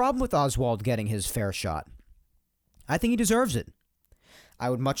wouldn't have a problem with Oswald getting his fair shot. I think he deserves it.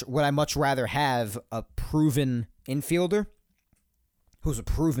 Would I much rather have a proven infielder who's a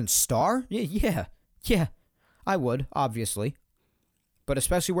proven star? Yeah, I would, obviously. But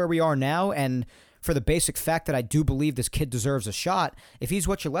especially where we are now, and for the basic fact that I do believe this kid deserves a shot, if he's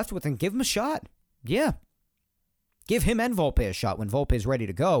what you're left with, then give him a shot. Yeah. Give him and Volpe a shot when Volpe is ready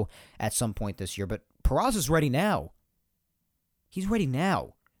to go at some point this year. But Peraza's ready now. He's ready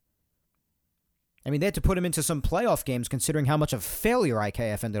now. I mean, they had to put him into some playoff games considering how much of a failure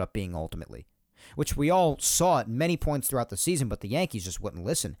IKF ended up being ultimately, which we all saw at many points throughout the season, but the Yankees just wouldn't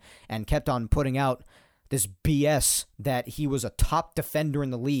listen and kept on putting out this BS that he was a top defender in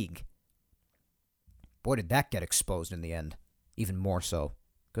the league. Boy, did that get exposed in the end. Even more so.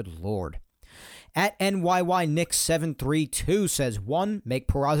 Good Lord. At NYY Nick 732 says, 1, make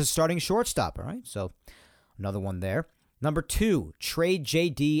Peraza starting shortstop. All right, so another one there. Number 2, trade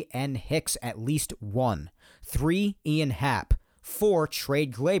JD and Hicks at least 1. 3, Ian Happ. 4,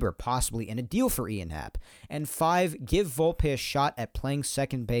 trade Gleyber, possibly in a deal for Ian Happ. And 5, give Volpe a shot at playing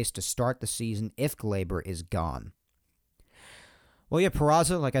second base to start the season if Gleyber is gone. Well, yeah,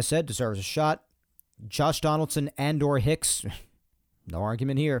 Peraza, like I said, deserves a shot. Josh Donaldson and or Hicks, no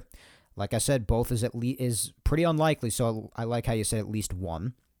argument here. Like I said, both is pretty unlikely, so I like how you said at least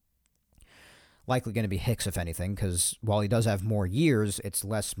 1. Likely going to be Hicks, if anything, because while he does have more years, it's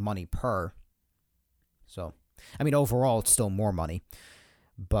less money per. So, I mean, overall, it's still more money.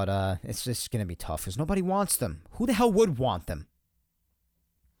 But it's just going to be tough because nobody wants them. Who the hell would want them?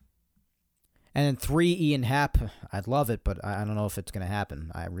 And then 3, Ian Happ. I'd love it, but I don't know if it's going to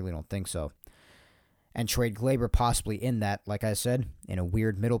happen. I really don't think so. And trade Glaber possibly in that, like I said, in a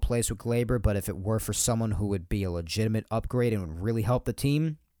weird middle place with Glaber. But if it were for someone who would be a legitimate upgrade and would really help the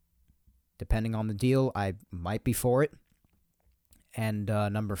team, depending on the deal, I might be for it. And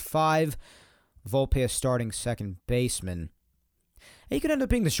number 5, Volpe is starting second baseman. He could end up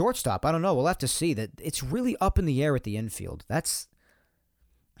being the shortstop. I don't know. We'll have to see. That it's really up in the air at the infield. That's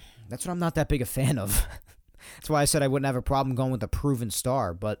what I'm not that big a fan of. That's why I said I wouldn't have a problem going with a proven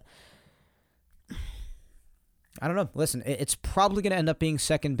star. But I don't know. Listen, it's probably going to end up being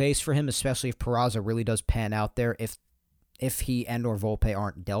second base for him, especially if Peraza really does pan out there. If he and or Volpe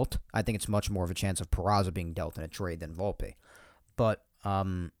aren't dealt, I think it's much more of a chance of Peraza being dealt in a trade than Volpe. But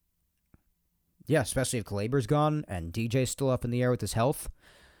yeah, especially if Glaber's gone and DJ's still up in the air with his health.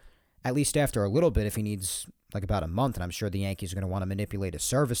 At least after a little bit, if he needs like about a month, and I'm sure the Yankees are going to want to manipulate his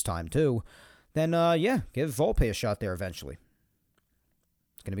service time too, then yeah, give Volpe a shot there eventually.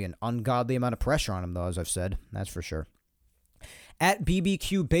 It's going to be an ungodly amount of pressure on him, though, as I've said. That's for sure. At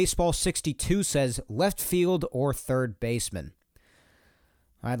BBQ Baseball 62 says left field or third baseman.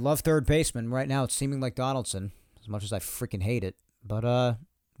 I'd love third baseman. Right now, it's seeming like Donaldson, as much as I freaking hate it. But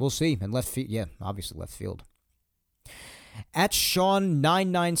we'll see. And left field, yeah, obviously left field. At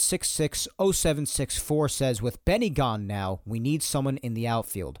Sean99660764 says, with Benny gone now, we need someone in the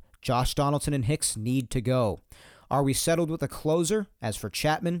outfield. Josh Donaldson and Hicks need to go. Are we settled with a closer? As for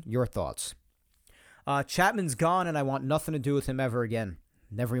Chapman, your thoughts? Chapman's gone, and I want nothing to do with him ever again.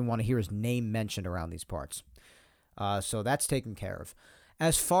 Never even want to hear his name mentioned around these parts. So that's taken care of.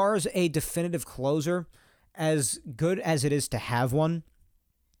 As far as a definitive closer, as good as it is to have one,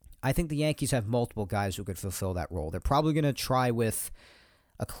 I think the Yankees have multiple guys who could fulfill that role. They're probably going to try with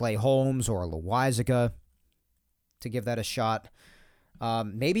a Clay Holmes or a Loizaga to give that a shot.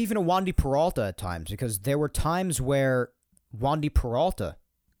 Maybe even a Wandy Peralta at times, because there were times where Wandy Peralta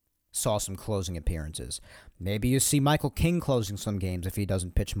saw some closing appearances. Maybe you see Michael King closing some games if he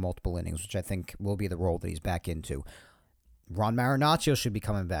doesn't pitch multiple innings, which I think will be the role that he's back into. Ron Marinaccio should be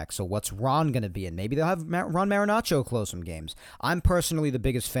coming back, so what's Ron going to be in? Maybe they'll have Ron Marinaccio close some games. I'm personally the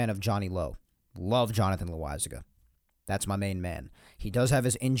biggest fan of Johnny Lowe. Love Jonathan Loizaga. That's my main man. He does have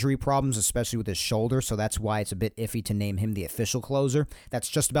his injury problems, especially with his shoulder, so that's why it's a bit iffy to name him the official closer. That's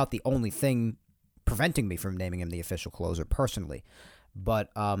just about the only thing preventing me from naming him the official closer, personally. But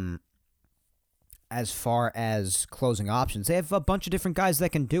as far as closing options, they have a bunch of different guys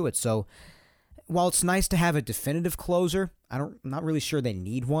that can do it, so while it's nice to have a definitive closer, I'm not really sure they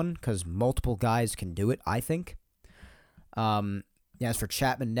need one because multiple guys can do it, I think. As for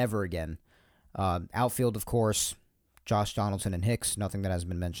Chapman, never again. Outfield, of course, Josh Donaldson and Hicks, nothing that hasn't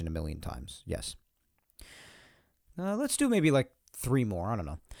been mentioned a million times. Yes. Let's do maybe like 3 more. I don't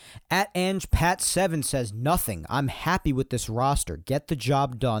know. At AngePat7 says, nothing. I'm happy with this roster. Get the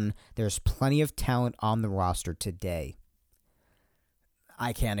job done. There's plenty of talent on the roster today.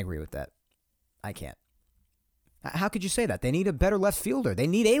 I can't agree with that. I can't. How could you say that? They need a better left fielder. They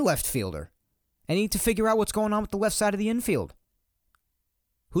need a left fielder. They need to figure out what's going on with the left side of the infield.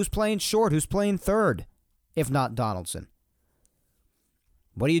 Who's playing short? Who's playing third? If not Donaldson.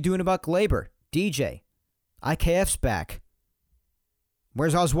 What are you doing about Glaber? DJ? IKF's back.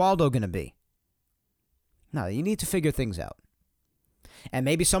 Where's Oswaldo going to be? No, you need to figure things out. And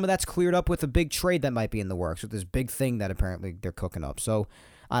maybe some of that's cleared up with a big trade that might be in the works, with this big thing that apparently they're cooking up. So,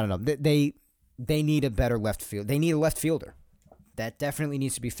 I don't know. They need a better left field. They need a left fielder. That definitely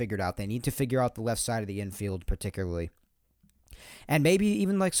needs to be figured out. They need to figure out the left side of the infield particularly. And maybe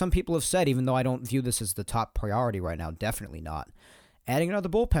even like some people have said, even though I don't view this as the top priority right now, definitely not, adding another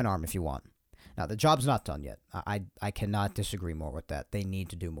bullpen arm if you want. Now, the job's not done yet. I cannot disagree more with that. They need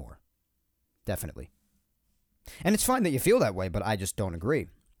to do more. Definitely. And it's fine that you feel that way, but I just don't agree.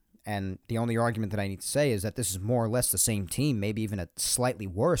 And the only argument that I need to say is that this is more or less the same team, maybe even a slightly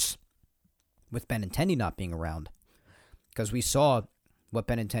worse, with Benintendi not being around. Because we saw what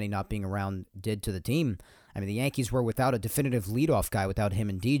Benintendi not being around did to the team. I mean, the Yankees were without a definitive leadoff guy, without him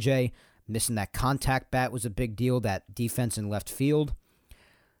and DJ. Missing that contact bat was a big deal, that defense in left field.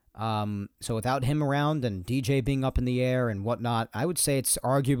 So without him around and DJ being up in the air and whatnot, I would say it's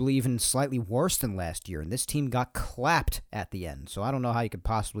arguably even slightly worse than last year. And this team got clapped at the end. So I don't know how you could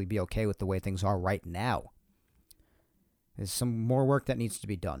possibly be okay with the way things are right now. There's some more work that needs to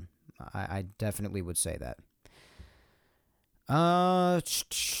be done. I definitely would say that. All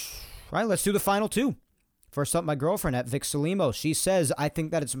right, let's do the final 2. First up, my girlfriend at Vic Salimo. She says, I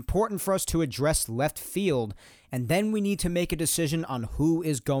think that it's important for us to address left field, and then we need to make a decision on who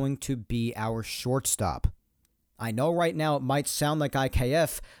is going to be our shortstop. I know right now it might sound like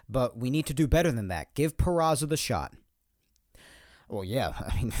IKF, but we need to do better than that. Give Peraza the shot. Well, yeah,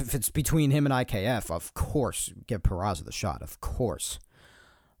 I mean, if it's between him and IKF, of course, give Peraza the shot, of course.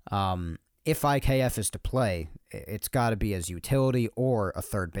 If IKF is to play, it's got to be as utility or a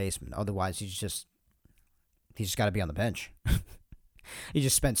third baseman. Otherwise, he's just got to be on the bench. You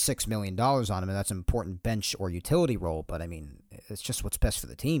just spent $6 million on him, and that's an important bench or utility role. But, I mean, it's just what's best for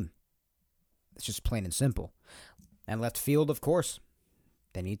the team. It's just plain and simple. And left field, of course.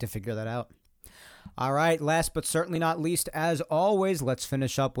 They need to figure that out. All right, last but certainly not least, as always, let's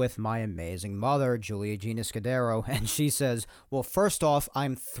finish up with my amazing mother, Julia Gina Scudero. And she says, well, first off,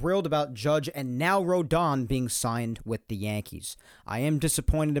 I'm thrilled about Judge and now Rodon being signed with the Yankees. I am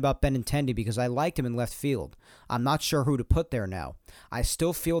disappointed about Benintendi because I liked him in left field. I'm not sure who to put there now. I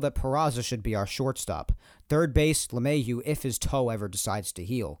still feel that Peraza should be our shortstop. Third base, LeMahieu, if his toe ever decides to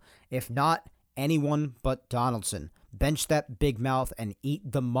heal. If not, anyone but Donaldson. Bench that big mouth and eat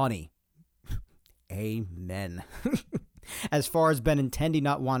the money. Amen. As far as Benintendi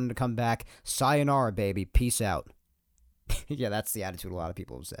not wanting to come back, sayonara, baby. Peace out. Yeah, that's the attitude a lot of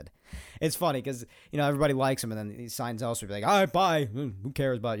people have said. It's funny because, everybody likes him and then he signs elsewhere. Like, all right, bye. Who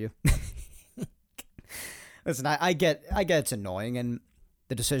cares about you? Listen, I get it's annoying and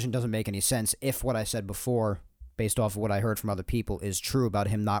the decision doesn't make any sense if what I said before, based off of what I heard from other people, is true about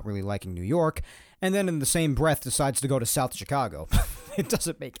him not really liking New York, and then in the same breath decides to go to South Chicago. It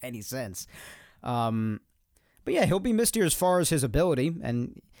doesn't make any sense. But yeah, he'll be missed here as far as his ability,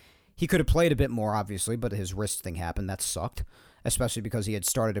 and he could have played a bit more, obviously, but his wrist thing happened. That sucked, especially because he had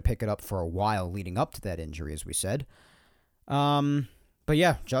started to pick it up for a while leading up to that injury, as we said. But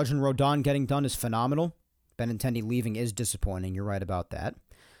yeah, Judge and Rodon getting done is phenomenal. Benintendi leaving is disappointing. You're right about that.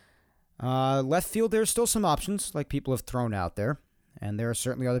 Left field, there's still some options, like people have thrown out there, and there are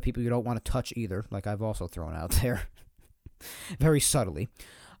certainly other people you don't want to touch either, like I've also thrown out there, very subtly.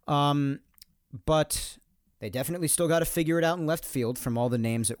 But they definitely still got to figure it out in left field from all the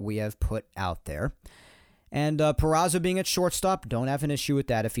names that we have put out there. And Peraza being at shortstop, don't have an issue with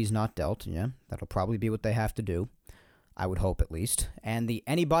that if he's not dealt. Yeah, that'll probably be what they have to do. I would hope at least. And the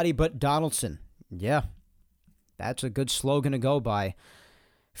anybody but Donaldson. Yeah, that's a good slogan to go by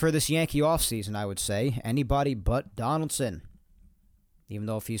for this Yankee offseason, I would say. Anybody but Donaldson. Even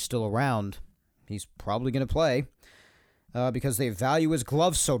though if he's still around, he's probably going to play because they value his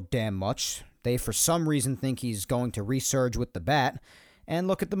gloves so damn much. They, for some reason, think he's going to resurge with the bat, and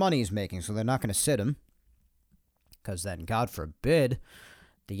look at the money he's making, so they're not going to sit him. Because then, God forbid,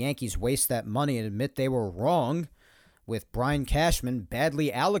 the Yankees waste that money and admit they were wrong, with Brian Cashman badly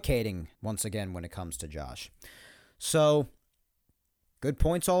allocating, once again, when it comes to Josh. So, good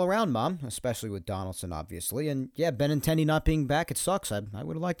points all around, Mom, especially with Donaldson, obviously. And, yeah, Benintendi not being back, it sucks. I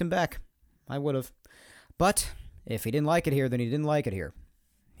would have liked him back. I would have. But, if he didn't like it here, then he didn't like it here.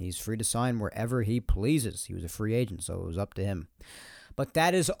 He's free to sign wherever he pleases. He was a free agent, so it was up to him. But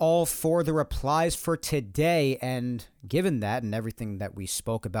that is all for the replies for today. And given that and everything that we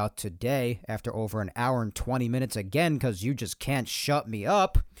spoke about today, after over an hour and 20 minutes again, because you just can't shut me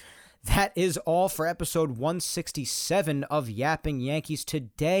up, that is all for episode 167 of Yapping Yankees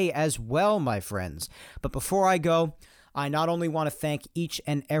today as well, my friends. But before I go, I not only want to thank each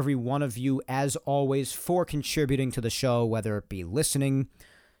and every one of you, as always, for contributing to the show, whether it be listening,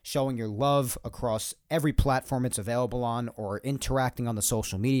 showing your love across every platform it's available on, or interacting on the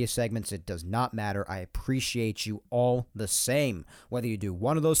social media segments. It does not matter. I appreciate you all the same, whether you do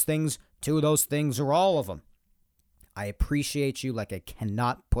one of those things, two of those things, or all of them. I appreciate you like I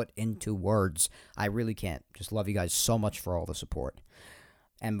cannot put into words. I really can't. Just love you guys so much for all the support.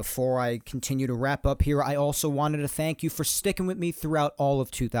 And before I continue to wrap up here, I also wanted to thank you for sticking with me throughout all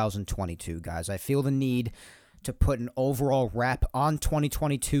of 2022, guys. I feel the need to put an overall wrap on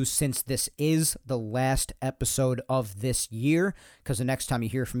 2022 since this is the last episode of this year, because the next time you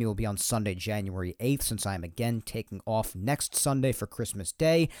hear from me will be on Sunday, January 8th, since I'm again taking off next Sunday for Christmas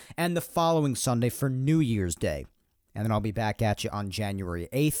Day and the following Sunday for New Year's Day. And then I'll be back at you on January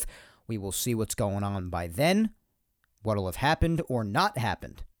 8th. We will see what's going on by then, what will have happened or not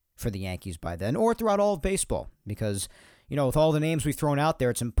happened for the Yankees by then, or throughout all of baseball, because with all the names we've thrown out there,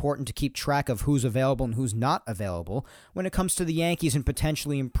 it's important to keep track of who's available and who's not available when it comes to the Yankees and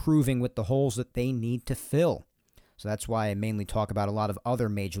potentially improving with the holes that they need to fill. So that's why I mainly talk about a lot of other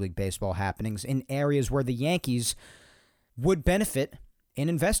Major League Baseball happenings in areas where the Yankees would benefit in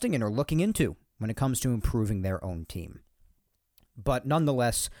investing in or looking into when it comes to improving their own team. But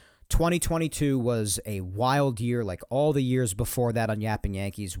nonetheless, 2022 was a wild year like all the years before that on Yapping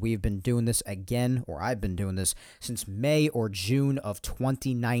Yankees. We've been doing this again, or I've been doing this since May or June of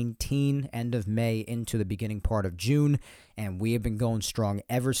 2019, end of May into the beginning part of June, and we have been going strong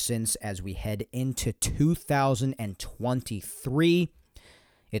ever since as we head into 2023.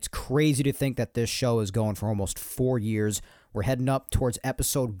 It's crazy to think that this show is going for almost 4 years. We're heading up towards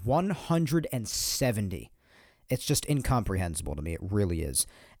episode 170. It's just incomprehensible to me. It really is.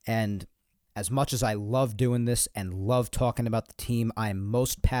 And as much as I love doing this and love talking about the team I am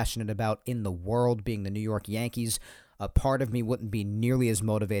most passionate about in the world, being the New York Yankees, a part of me wouldn't be nearly as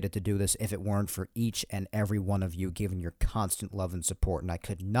motivated to do this if it weren't for each and every one of you giving your constant love and support. And I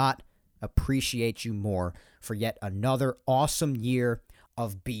could not appreciate you more for yet another awesome year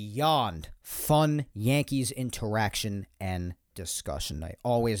of beyond fun Yankees interaction and discussion. I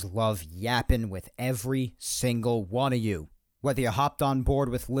always love yapping with every single one of you. Whether you hopped on board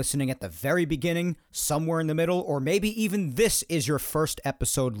with listening at the very beginning, somewhere in the middle, or maybe even this is your first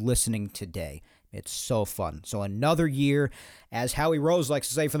episode listening today. It's so fun. So another year, as Howie Rose likes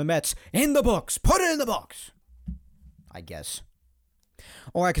to say for the Mets, in the books. Put it in the books. I guess.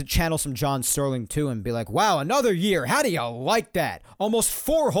 Or I could channel some John Sterling too and be like, wow, another year. How do you like that? Almost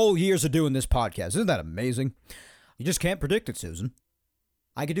 4 whole years of doing this podcast. Isn't that amazing? You just can't predict it, Susan.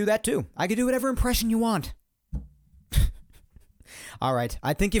 I could do that too. I could do whatever impression you want. All right,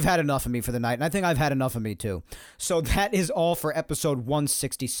 I think you've had enough of me for the night, and I think I've had enough of me too. So that is all for episode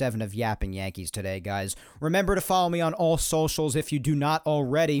 167 of Yapping Yankees today, guys. Remember to follow me on all socials if you do not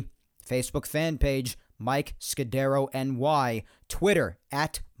already. Facebook fan page, Mike Scudero NY, Twitter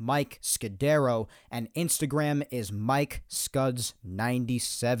at Mike Scudero, and Instagram is Mike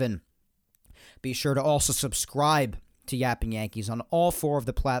Scuds97. Be sure to also subscribe to Yapping Yankees on all 4 of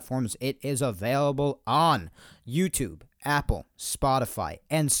the platforms it is available on: YouTube, Apple, Spotify,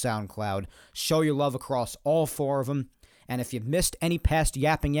 and SoundCloud. Show your love across all 4 of them. And if you've missed any past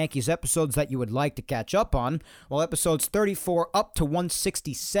Yapping Yankees episodes that you would like to catch up on, well, episodes 34 up to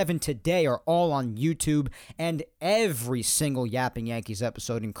 167 today are all on YouTube, and every single Yapping Yankees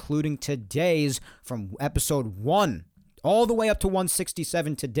episode, including today's from episode 1 all the way up to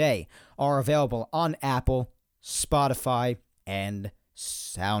 167 today, are available on Apple, Spotify, and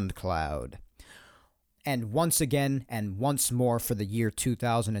SoundCloud. And once again, and once more for the year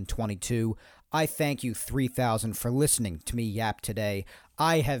 2022, I thank you 3,000 for listening to me yap today.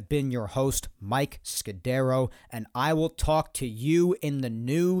 I have been your host, Mike Scudero, and I will talk to you in the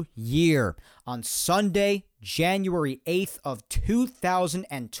new year on Sunday, January 8th of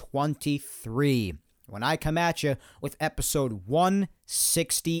 2023, when I come at you with episode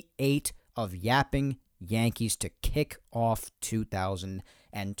 168 of Yapping Yankees to kick off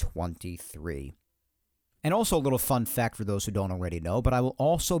 2023. And also a little fun fact for those who don't already know, but I will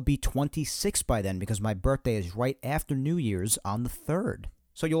also be 26 by then because my birthday is right after New Year's on the 3rd.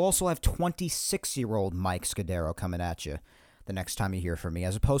 So you'll also have 26-year-old Mike Scudero coming at you the next time you hear from me,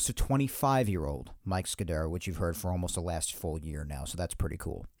 as opposed to 25-year-old Mike Scudero, which you've heard for almost the last full year now, so that's pretty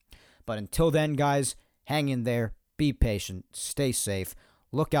cool. But until then, guys, hang in there, be patient, stay safe,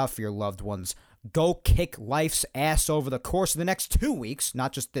 look out for your loved ones. Go kick life's ass over the course of the next 2 weeks,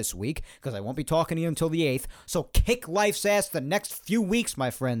 not just this week, because I won't be talking to you until the 8th. So kick life's ass the next few weeks, my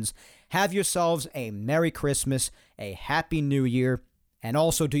friends. Have yourselves a Merry Christmas, a Happy New Year, and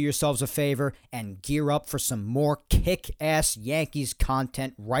also do yourselves a favor and gear up for some more kick-ass Yankees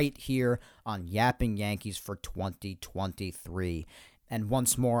content right here on Yapping Yankees for 2023. And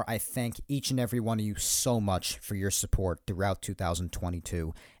once more, I thank each and every one of you so much for your support throughout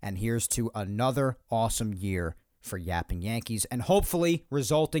 2022. And here's to another awesome year for Yapping Yankees, and hopefully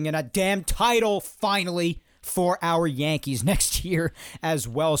resulting in a damn title, finally, for our Yankees next year as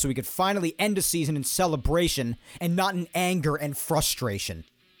well, so we could finally end the season in celebration and not in anger and frustration.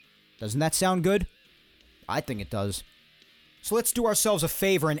 Doesn't that sound good? I think it does. So let's do ourselves a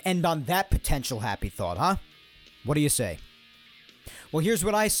favor and end on that potential happy thought, huh? What do you say? Well, here's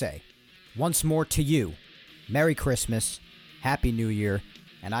what I say. Once more to you, Merry Christmas, Happy New Year,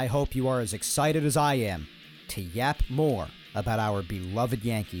 and I hope you are as excited as I am to yap more about our beloved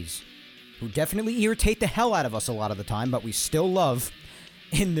Yankees, who definitely irritate the hell out of us a lot of the time, but we still love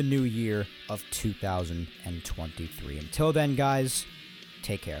in the new year of 2023. Until then, guys,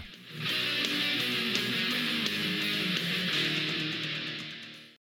 take care.